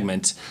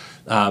segment,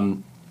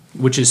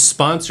 which is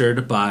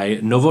sponsored by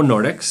Novo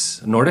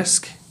Nordisk,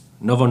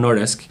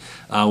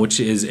 which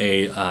is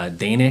a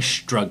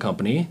Danish drug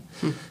company.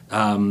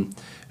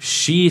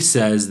 She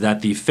says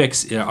that the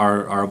fix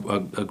are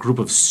a group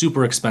of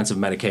super expensive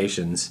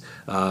medications,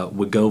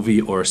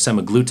 Wegovy or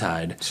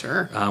semaglutide,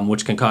 sure,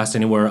 which can cost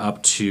anywhere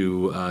up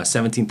to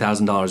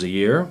 $17,000 a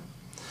year.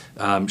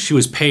 She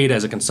was paid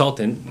as a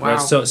consultant. Wow. Right?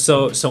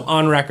 So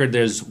on record,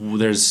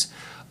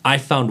 I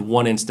found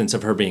one instance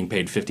of her being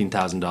paid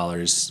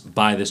 $15,000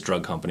 by this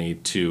drug company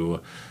to.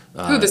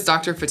 Who, this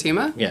Dr.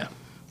 Fatima? Yeah.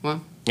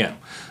 Well. Yeah.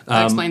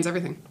 That explains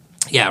everything.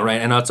 Yeah, right.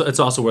 And it's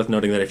also worth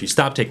noting that if you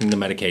stop taking the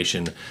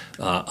medication,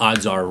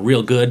 odds are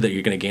real good that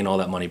you're going to gain all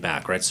that money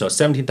back, right? So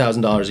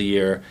 $17,000 a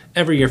year,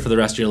 every year for the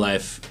rest of your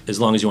life, as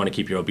long as you want to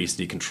keep your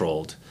obesity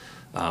controlled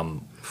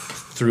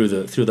through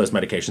those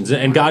medications.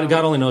 And God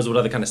only knows what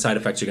other kind of side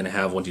effects you're going to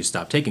have once you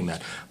stop taking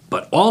that.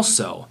 But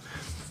also,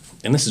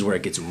 and this is where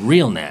it gets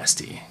real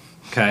nasty,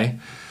 okay?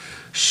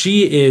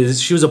 She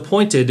was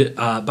appointed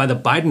by the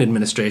Biden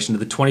administration to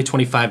the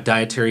 2025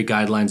 Dietary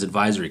Guidelines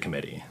Advisory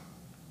Committee.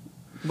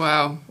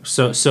 Wow.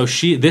 So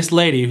this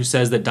lady who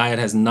says that diet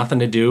has nothing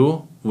to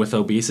do with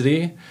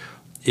obesity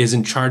is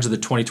in charge of the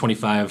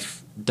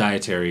 2025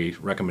 dietary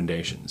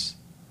recommendations.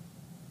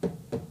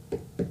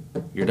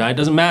 Your diet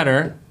doesn't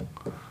matter,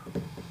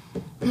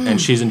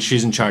 and she's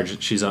in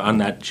charge. She's on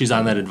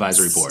that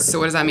advisory board. So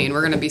what does that mean?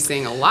 We're going to be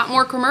seeing a lot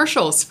more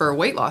commercials for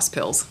weight loss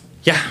pills.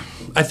 Yeah,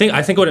 I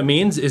think what it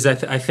means is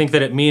I think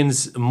that it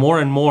means more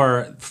and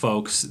more,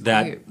 folks,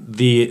 that Right.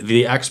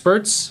 the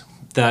experts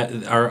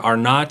that are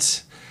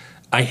not.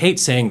 I hate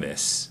saying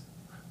this,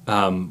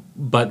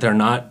 but they're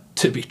not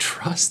to be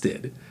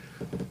trusted.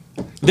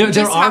 You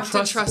just have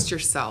to trust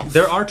yourself.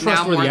 There are now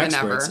trustworthy more than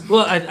experts. ever.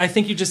 Well, I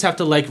think you just have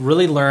to like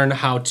really learn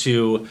how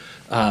to,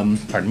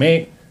 pardon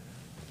me,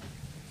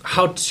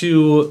 how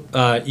to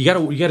you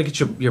gotta get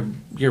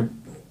your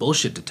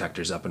bullshit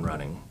detectors up and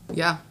running.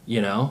 Yeah.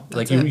 You know,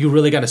 like That's it. you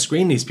really got to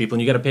screen these people,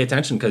 and you got to pay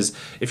attention, because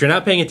if you're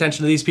not paying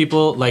attention to these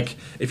people, like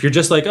if you're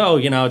just like, oh,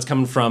 you know, it's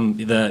coming from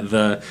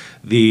the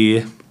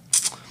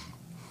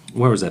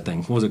where was that thing?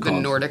 What was it The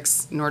called?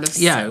 Nordics.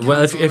 Yeah,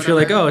 well, if Council, you're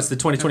like, whatever. oh, it's the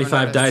 2025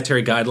 Everyone noticed.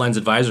 Dietary Guidelines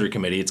Advisory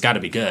Committee, it's got to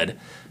be good.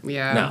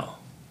 Yeah. No,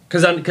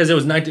 because it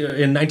was in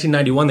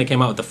 1991 they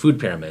came out with the food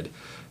pyramid,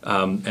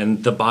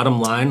 and the bottom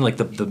line, like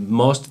the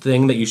most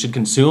thing that you should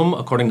consume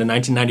according to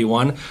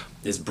 1991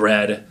 is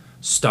bread,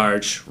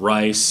 starch,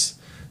 rice.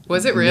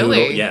 Was it really?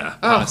 Noodle, yeah,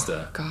 Oh,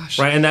 pasta. gosh.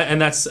 Right, and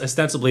that's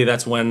ostensibly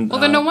that's when. Well,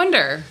 then no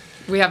wonder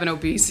we have an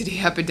obesity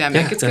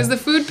epidemic. Yeah, It's because the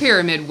food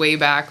pyramid way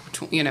back,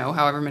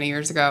 however many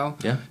years ago,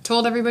 Yeah.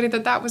 told everybody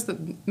that was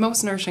the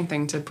most nourishing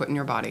thing to put in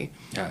your body.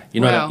 Yeah,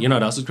 Wow. you know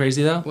what else is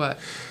crazy though? What?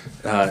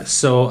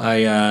 So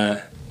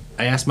I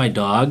asked my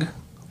dog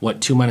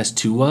what 2 minus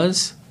 2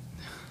 was.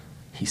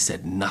 He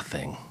said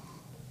nothing.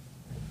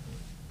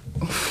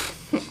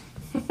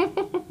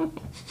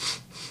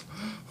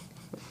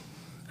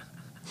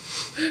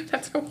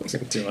 That's what we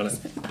Do you want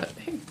to?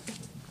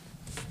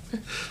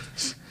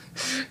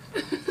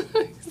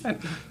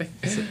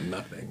 He said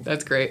nothing.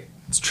 That's great.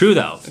 It's true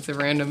though. It's a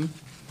random.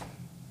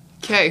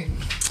 Okay.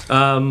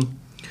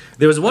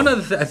 There was one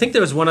other. I think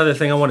there was one other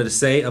thing I wanted to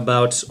say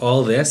about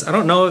all this. I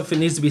don't know if it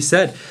needs to be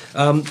said.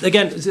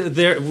 Again,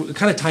 they're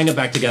kind of tying it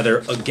back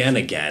together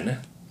again,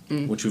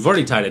 which we've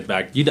already tied it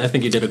back. I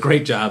think you did a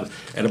great job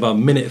at about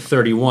minute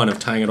 31 of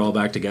tying it all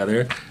back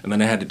together. And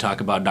then I had to talk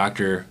about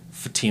Dr.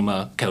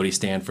 Fatima Cody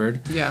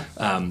Stanford, Yeah.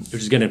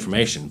 which is good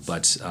information.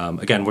 But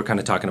again, we're kind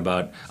of talking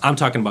about. I'm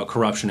talking about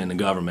corruption in the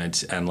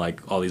government and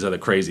like all these other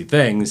crazy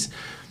things.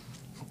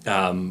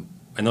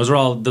 And those are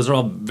all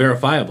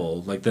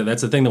verifiable. Like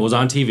that's the thing that was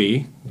on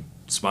TV,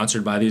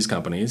 sponsored by these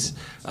companies.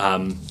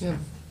 Yeah.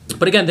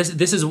 But again,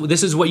 this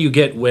is what you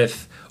get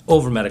with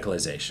over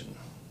medicalization,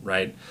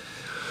 right?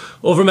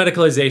 Over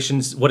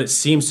medicalization, what it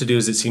seems to do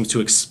is it seems to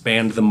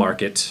expand the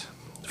market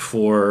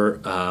for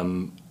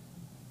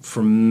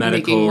medical,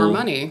 Making more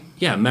money.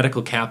 Yeah,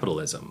 medical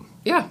capitalism.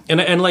 Yeah.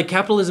 And like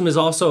capitalism is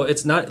also,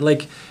 it's not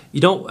like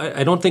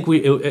I don't think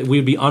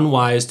we'd be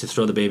unwise to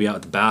throw the baby out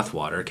with the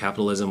bathwater.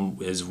 Capitalism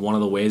is one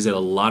of the ways that a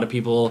lot of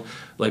people,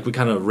 like we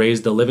kind of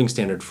raised the living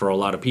standard for a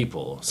lot of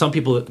people. Some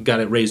people got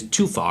it raised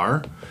too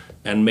far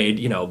and made,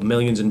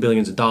 millions and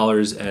billions of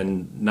dollars,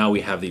 and now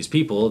we have these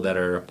people that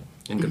are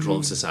in control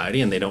of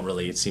society, and they don't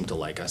really seem to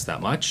like us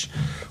that much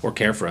or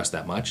care for us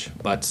that much.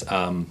 But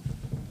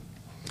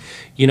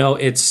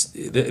it's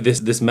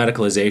this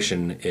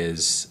medicalization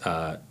is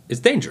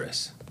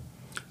dangerous.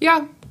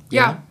 Yeah.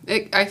 Yeah.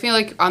 I feel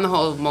like on the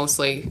whole,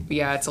 mostly,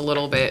 it's a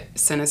little bit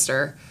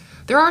sinister.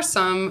 There are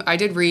some, I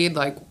did read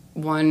like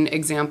one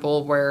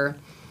example where,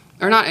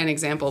 or not an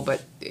example,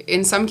 but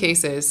in some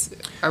cases,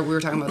 we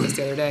were talking about this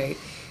the other day,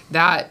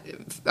 that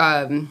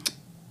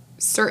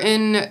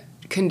certain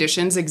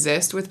conditions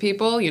exist with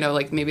people,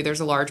 like maybe there's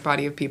a large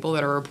body of people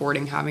that are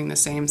reporting having the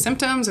same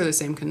symptoms or the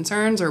same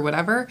concerns or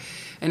whatever.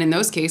 And in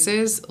those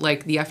cases,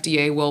 like the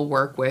FDA will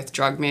work with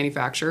drug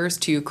manufacturers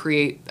to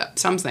create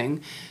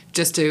something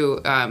just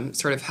to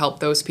sort of help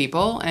those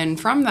people. And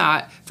from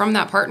that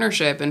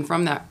partnership and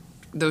from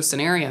those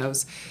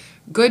scenarios,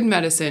 good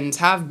medicines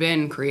have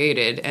been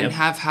created and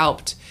have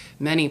helped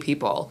many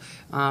people.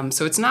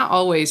 So it's not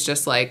always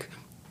just like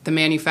the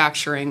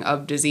manufacturing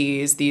of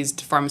disease. These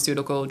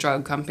pharmaceutical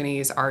drug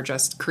companies are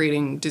just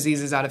creating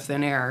diseases out of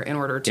thin air in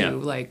order to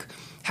like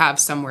have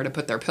somewhere to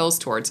put their pills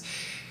towards.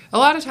 A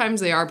lot of times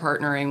they are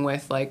partnering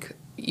with like,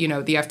 the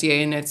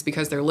FDA, and it's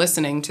because they're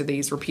listening to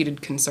these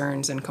repeated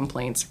concerns and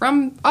complaints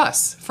from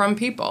us, from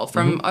people,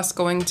 from us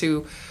going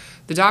to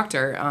the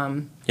doctor.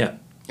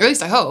 Or at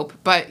least I hope.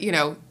 But,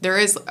 there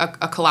is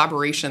a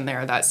collaboration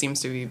there that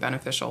seems to be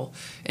beneficial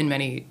in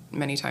many,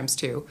 many times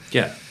too.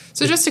 Yeah.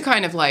 So just to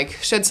kind of like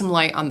shed some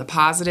light on the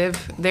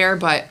positive there,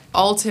 but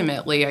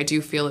ultimately I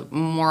do feel it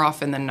more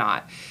often than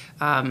not.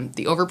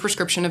 The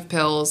overprescription of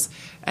pills,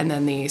 and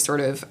then the sort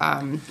of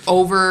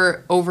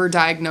over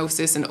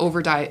diagnosis and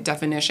over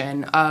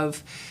definition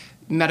of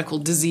medical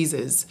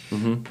diseases,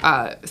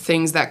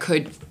 things that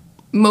could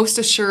most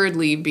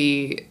assuredly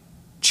be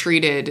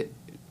treated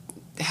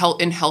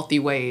in healthy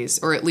ways,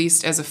 or at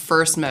least as a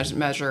first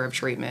measure of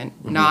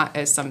treatment, not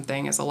as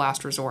something as a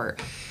last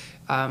resort.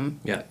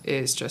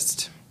 Is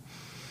just.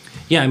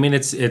 Yeah, I mean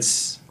it's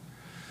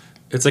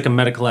like a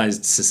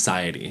medicalized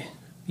society.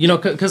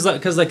 Because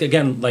like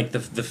again, like the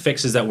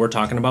fixes that we're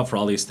talking about for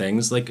all these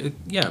things, like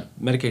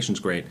medication's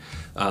great,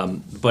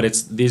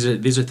 but these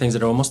are things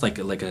that are almost like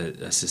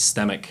a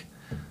systemic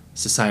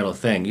societal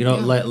thing. You know,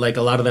 like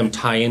a lot of them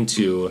tie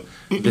into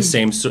the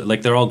same,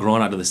 like they're all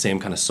growing out of the same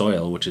kind of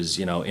soil, which is,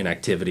 you know,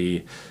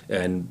 inactivity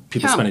and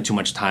people spending too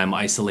much time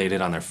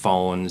isolated on their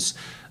phones,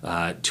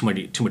 too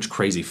much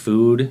crazy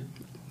food.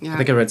 Yeah. I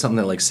think I read something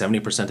that like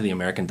 70% of the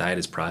American diet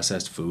is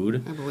processed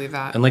food. I believe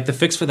that. And like the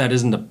fix for that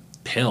isn't a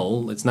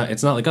pill. It's not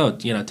like, oh,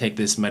 you know, take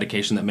this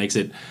medication that makes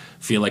it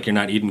feel like you're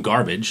not eating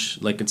garbage.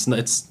 Like it's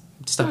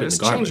stop eating garbage.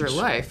 Change your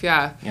life,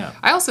 yeah.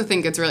 I also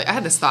think it's really, I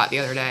had this thought the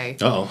other day.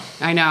 Uh-oh.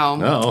 I know.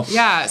 Uh-oh.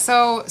 Yeah,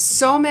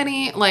 so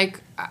many,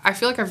 like, I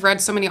feel like I've read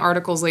so many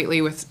articles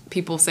lately with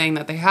people saying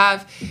that they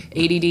have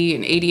ADD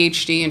and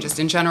ADHD and just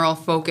in general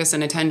focus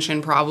and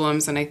attention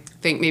problems. And I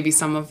think maybe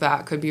some of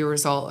that could be a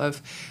result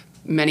of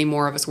many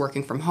more of us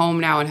working from home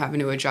now and having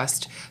to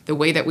adjust the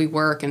way that we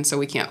work, and so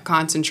we can't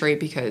concentrate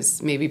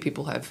because maybe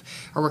people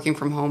are working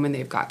from home and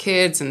they've got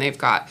kids and they've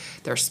got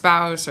their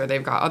spouse or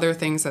they've got other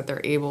things that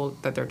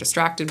they're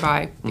distracted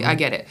by. Mm-hmm. I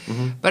get it.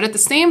 Mm-hmm. But at the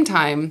same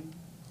time,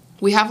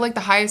 we have like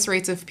the highest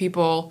rates of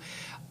people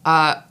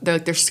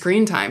their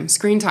screen time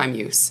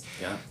use.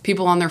 Yeah.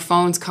 People on their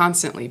phones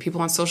constantly, people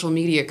on social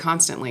media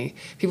constantly,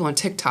 people on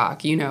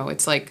TikTok, you know,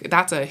 it's like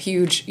that's a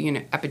huge, you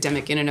know,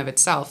 epidemic in and of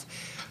itself.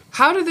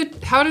 How do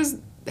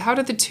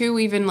the two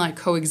even like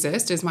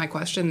coexist is my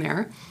question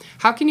there.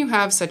 How can you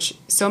have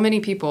so many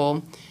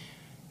people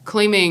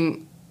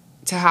claiming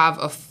to have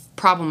a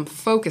problem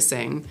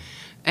focusing,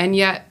 and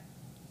yet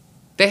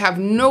they have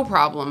no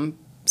problem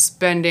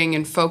spending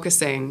and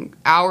focusing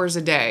hours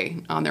a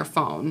day on their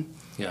phone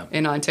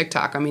and on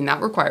TikTok? I mean,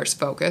 that requires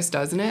focus,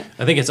 doesn't it?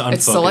 I think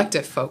it's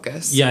selective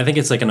focus. Yeah, I think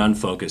it's like an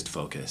unfocused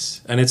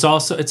focus. And it's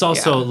also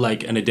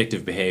like an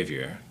addictive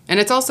behavior. And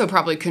it's also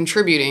probably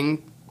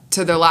contributing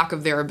to the lack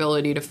of their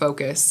ability to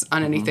focus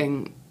on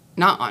anything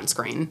not on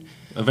screen.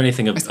 Of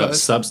anything of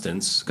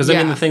substance. Because I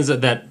mean, the things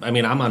that I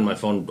mean, I'm on my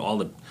phone all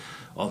the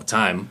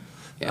time.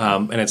 Yeah.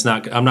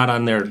 And I'm not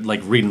on there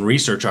like reading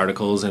research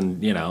articles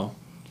and, you know.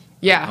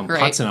 Yeah, I'm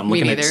right. I'm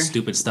looking at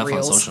stupid stuff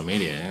Reels. On social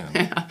media.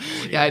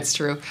 Yeah, it's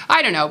true.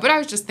 I don't know, but I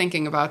was just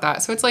thinking about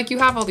that. So it's like you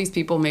have all these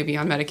people maybe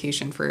on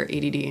medication for ADD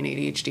and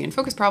ADHD and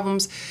focus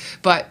problems,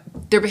 but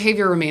their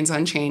behavior remains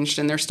unchanged,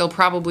 and they're still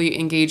probably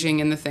engaging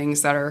in the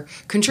things that are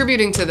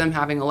contributing to them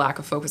having a lack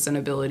of focus and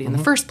ability in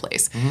the first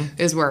place,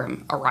 is where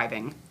I'm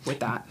arriving with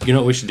that. You know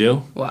what we should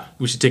do? What?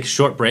 We should take a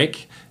short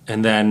break,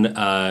 and then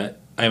I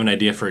have an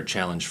idea for a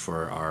challenge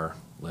for our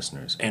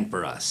listeners and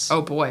for us.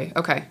 Oh, boy.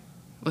 Okay.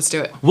 Let's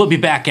do it. We'll be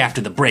back after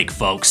the break,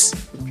 folks.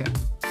 Okay.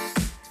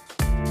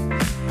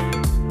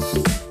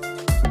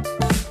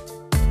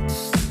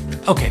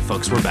 Okay,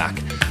 folks, we're back.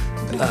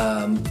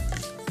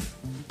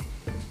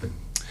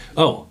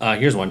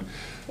 Here's one.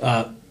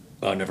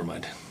 Never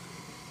mind.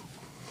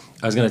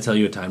 I was going to tell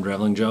you a time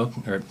traveling joke.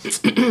 Or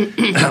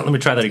let me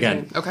try that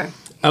again. Okay.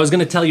 I was going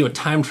to tell you a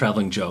time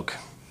traveling joke,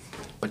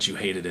 but you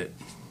hated it.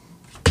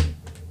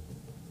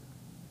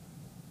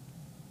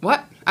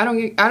 What? I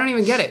don't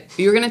even get it.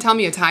 You were going to tell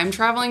me a time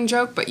traveling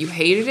joke, but you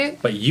hated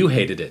it? But you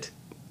hated it.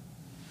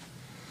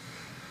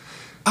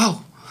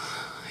 Oh,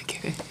 I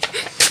get it.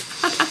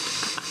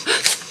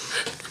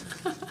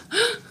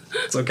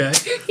 It's okay?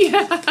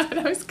 Yeah,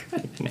 that was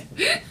good.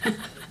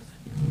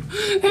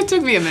 It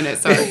took me a minute,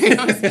 sorry.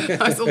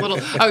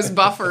 I was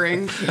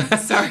buffering.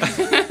 Sorry.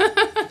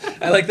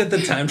 I like that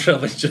the time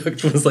traveling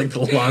joke was like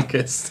the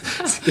longest.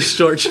 The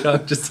short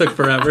joke just took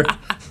forever.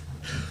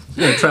 I'm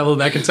going to travel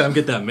back in time,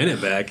 get that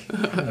minute back.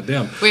 God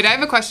damn. Wait, I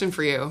have a question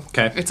for you.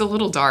 Okay. It's a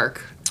little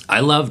dark. I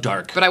love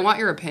dark. But I want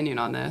your opinion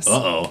on this.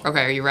 Uh-oh.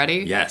 Okay, are you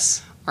ready?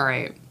 Yes. All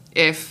right.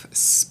 If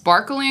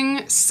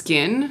sparkling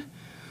skin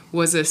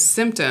was a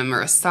symptom or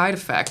a side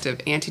effect of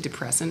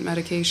antidepressant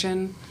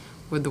medication,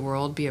 would the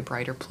world be a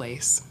brighter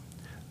place?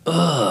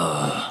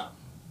 Ugh.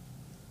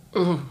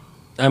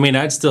 I mean,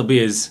 I'd still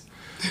be as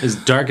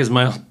dark as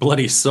my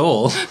bloody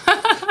soul.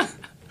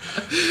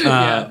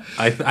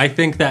 I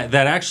think that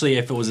actually,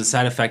 if it was a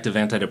side effect of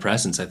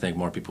antidepressants, I think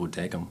more people would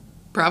take them.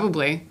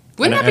 Probably.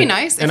 Wouldn't that be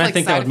nice? And I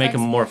think that would make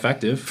them more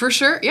effective. For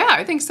sure. Yeah,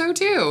 I think so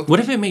too. What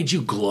if it made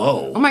you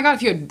glow? Oh my God,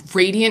 if you had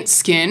radiant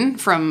skin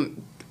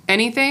from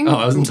anything? Oh,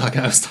 I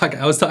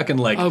was talking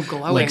like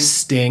glowing. Like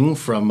Sting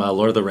from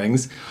Lord of the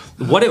Rings.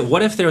 What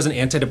if there was an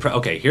antidepressant?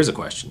 Okay, here's a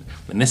question,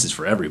 and this is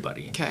for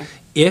everybody. Okay.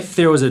 If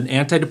there was an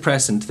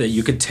antidepressant that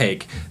you could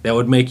take that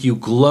would make you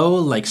glow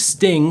like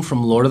Sting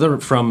from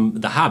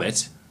The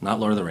Hobbit, not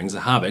Lord of the Rings,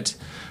 The Hobbit,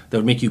 that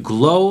would make you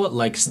glow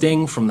like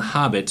Sting from The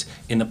Hobbit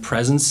in the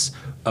presence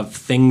of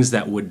things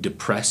that would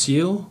depress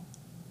you,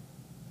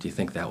 do you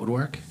think that would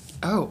work?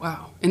 Oh,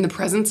 wow. In the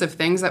presence of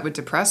things that would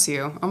depress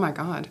you. Oh, my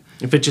God.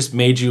 If it just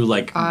made you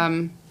like...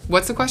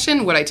 What's the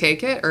question? Would I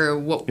take it? Or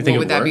what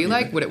would that be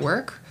like? Would it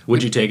work?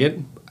 Would you take it?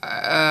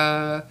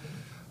 Let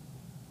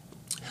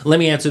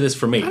me answer this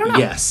for me. I don't know.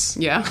 Yes.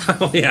 Yeah?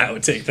 Yeah, I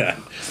would take that.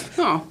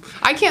 Oh.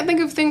 I can't think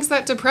of things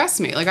that depress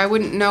me. Like, I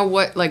wouldn't know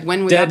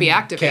when would that be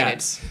activated?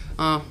 Cats.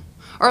 Oh.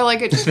 Or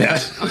like a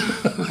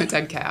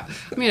dead cat.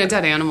 I mean, a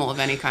dead animal of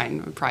any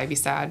kind would probably be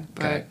sad,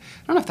 but I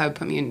don't know if that would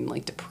put me in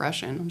like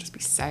depression. I'd just be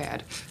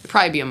sad. It'd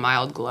probably be a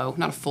mild glow,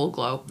 not a full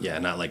glow. Yeah,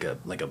 not like a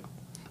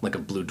like a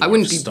blue dwarf I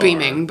wouldn't be star.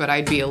 beaming, but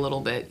I'd be a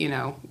little bit,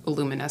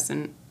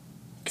 luminescent.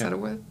 Okay. Is that a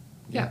word?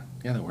 Yeah.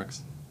 Yeah, that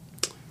works.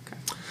 Okay.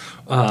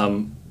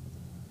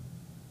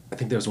 I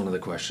think there was one other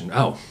question.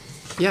 Oh.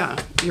 Yeah,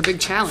 your big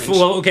challenge.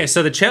 Well, okay,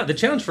 so the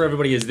challenge for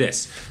everybody is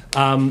this.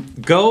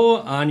 Go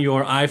on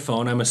your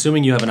iPhone. I'm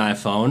assuming you have an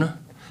iPhone.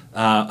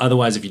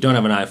 Otherwise, if you don't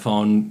have an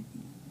iPhone,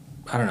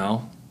 I don't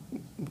know.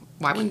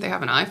 Why wouldn't they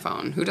have an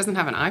iPhone? Who doesn't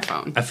have an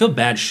iPhone? I feel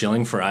bad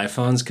shilling for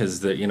iPhones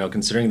because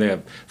considering they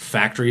have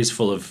factories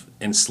full of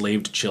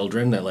enslaved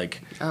children that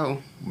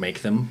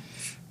make them.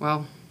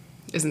 Well,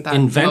 isn't that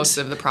most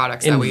of the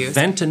products that we use?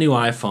 Invent a new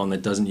iPhone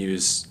that doesn't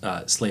use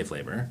slave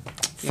labor.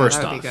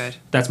 First that off, would be good.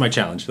 That's my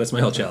challenge. That's my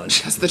whole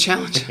challenge. That's the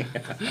challenge.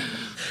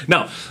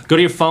 No, go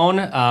to your phone.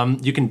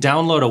 You can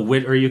download a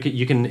widget, or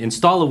you can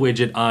install a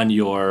widget on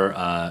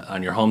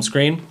your home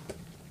screen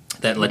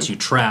that lets you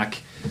track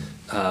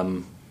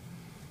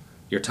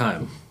your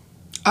time.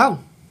 Oh.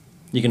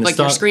 You can like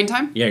install, your screen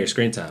time? Yeah, your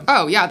screen time.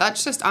 Oh yeah,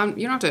 that's just on.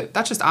 You don't have to.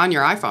 That's just on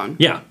your iPhone.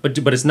 Yeah, but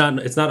it's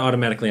not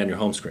automatically on your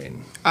home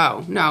screen.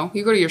 Oh no,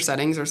 you go to your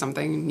settings or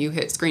something, and you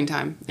hit screen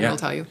time, and it'll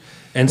tell you.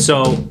 And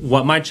so,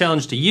 what my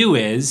challenge to you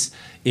is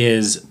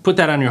put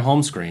that on your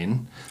home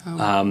screen,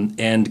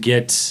 and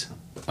get,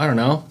 I don't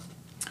know,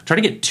 try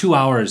to get 2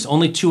 hours,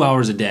 only 2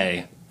 hours a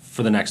day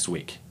for the next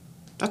week.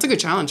 That's a good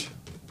challenge.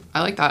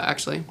 I like that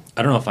actually.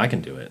 I don't know if I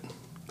can do it.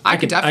 I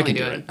could definitely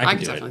do it. I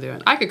could definitely do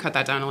it. I could cut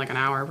that down to like an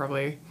hour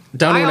probably.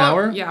 Down to an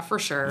hour? Yeah, for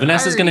sure.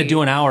 Vanessa's going to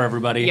do an hour,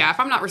 everybody. Yeah, if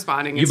I'm not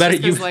responding, it's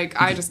just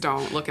I just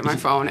don't look at my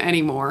phone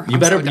anymore. You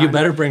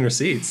better bring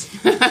receipts.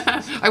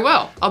 I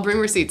will. I'll bring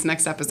receipts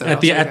next episode.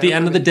 At the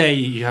end of the day,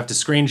 you have to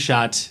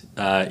screenshot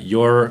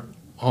your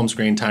home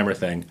screen timer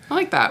thing. I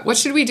like that. What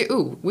should we do?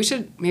 Ooh, we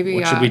should maybe...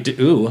 What should we do?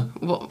 Ooh.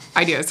 Well,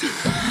 ideas.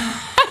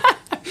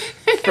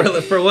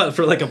 For what?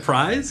 For like a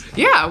prize?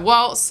 Yeah,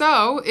 well,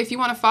 so if you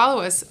want to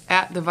follow us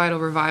at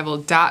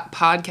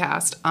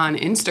thevitalrevival.podcast on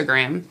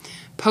Instagram,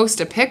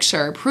 post a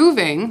picture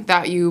proving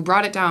that you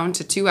brought it down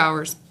to 2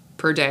 hours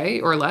per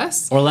day or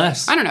less. Or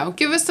less. I don't know.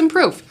 Give us some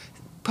proof.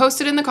 Post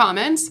it in the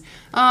comments,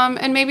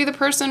 and maybe the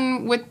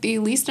person with the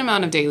least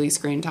amount of daily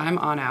screen time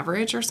on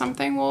average or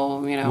something will,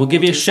 we'll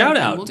give you a shout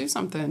out. We'll do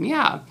something.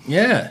 Yeah.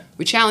 Yeah.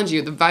 We challenge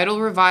you,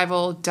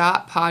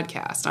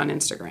 thevitalrevival.podcast on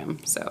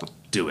Instagram. So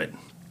do it.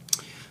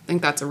 I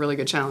think that's a really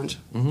good challenge.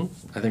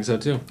 Mm-hmm. I think so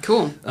too.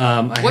 Cool.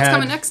 What's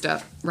coming next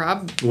up,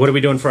 Rob? What are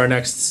we doing for our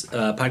next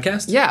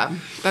podcast? Yeah,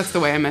 that's the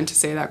way I meant to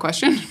say that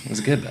question.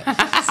 That's good though.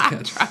 I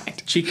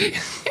tried. Cheeky.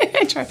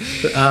 I tried.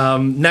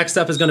 Next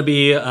up is going to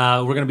be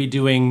we're going to be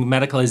doing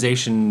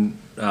medicalization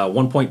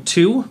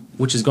 1.2,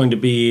 which is going to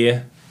be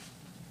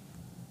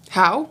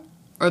how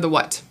or the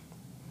what?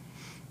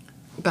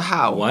 The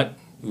how. What?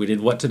 We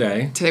did what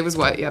today? Today was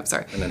what? Yep,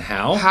 sorry. And then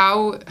how?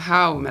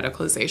 How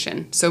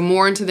medicalization. So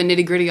more into the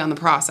nitty-gritty on the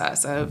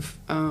process of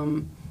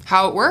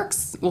how it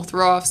works. We'll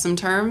throw off some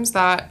terms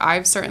that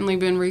I've certainly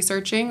been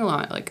researching a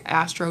lot, like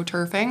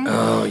astroturfing,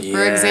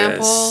 for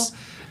example.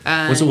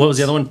 What was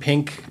the other one?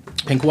 Pink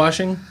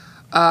washing?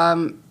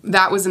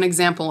 That was an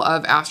example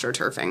of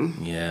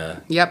astroturfing. Yeah.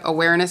 Yep,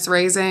 awareness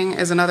raising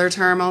is another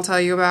term I'll tell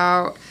you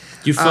about.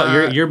 You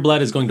felt your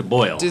blood is going to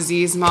boil.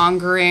 Disease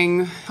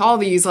mongering, all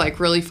these like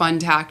really fun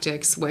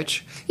tactics,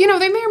 which they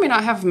may or may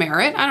not have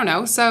merit. I don't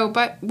know. So,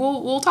 but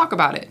we'll talk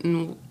about it,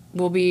 and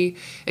we'll be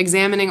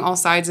examining all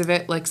sides of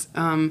it. Like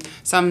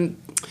some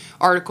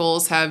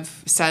articles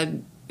have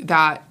said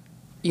that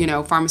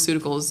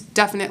pharmaceuticals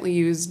definitely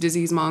use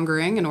disease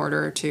mongering in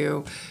order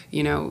to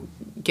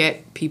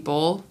get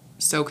people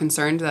so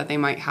concerned that they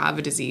might have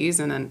a disease,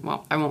 and then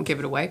I won't give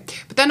it away.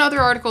 But then other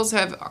articles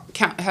have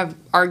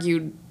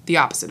argued the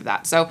opposite of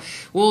that. So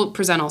we'll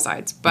present all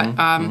sides. But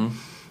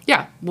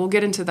yeah, we'll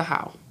get into the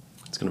how.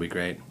 It's going to be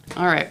great.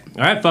 All right.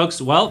 All right,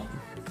 folks. Well,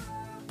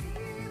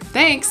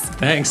 thanks.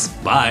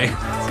 Bye.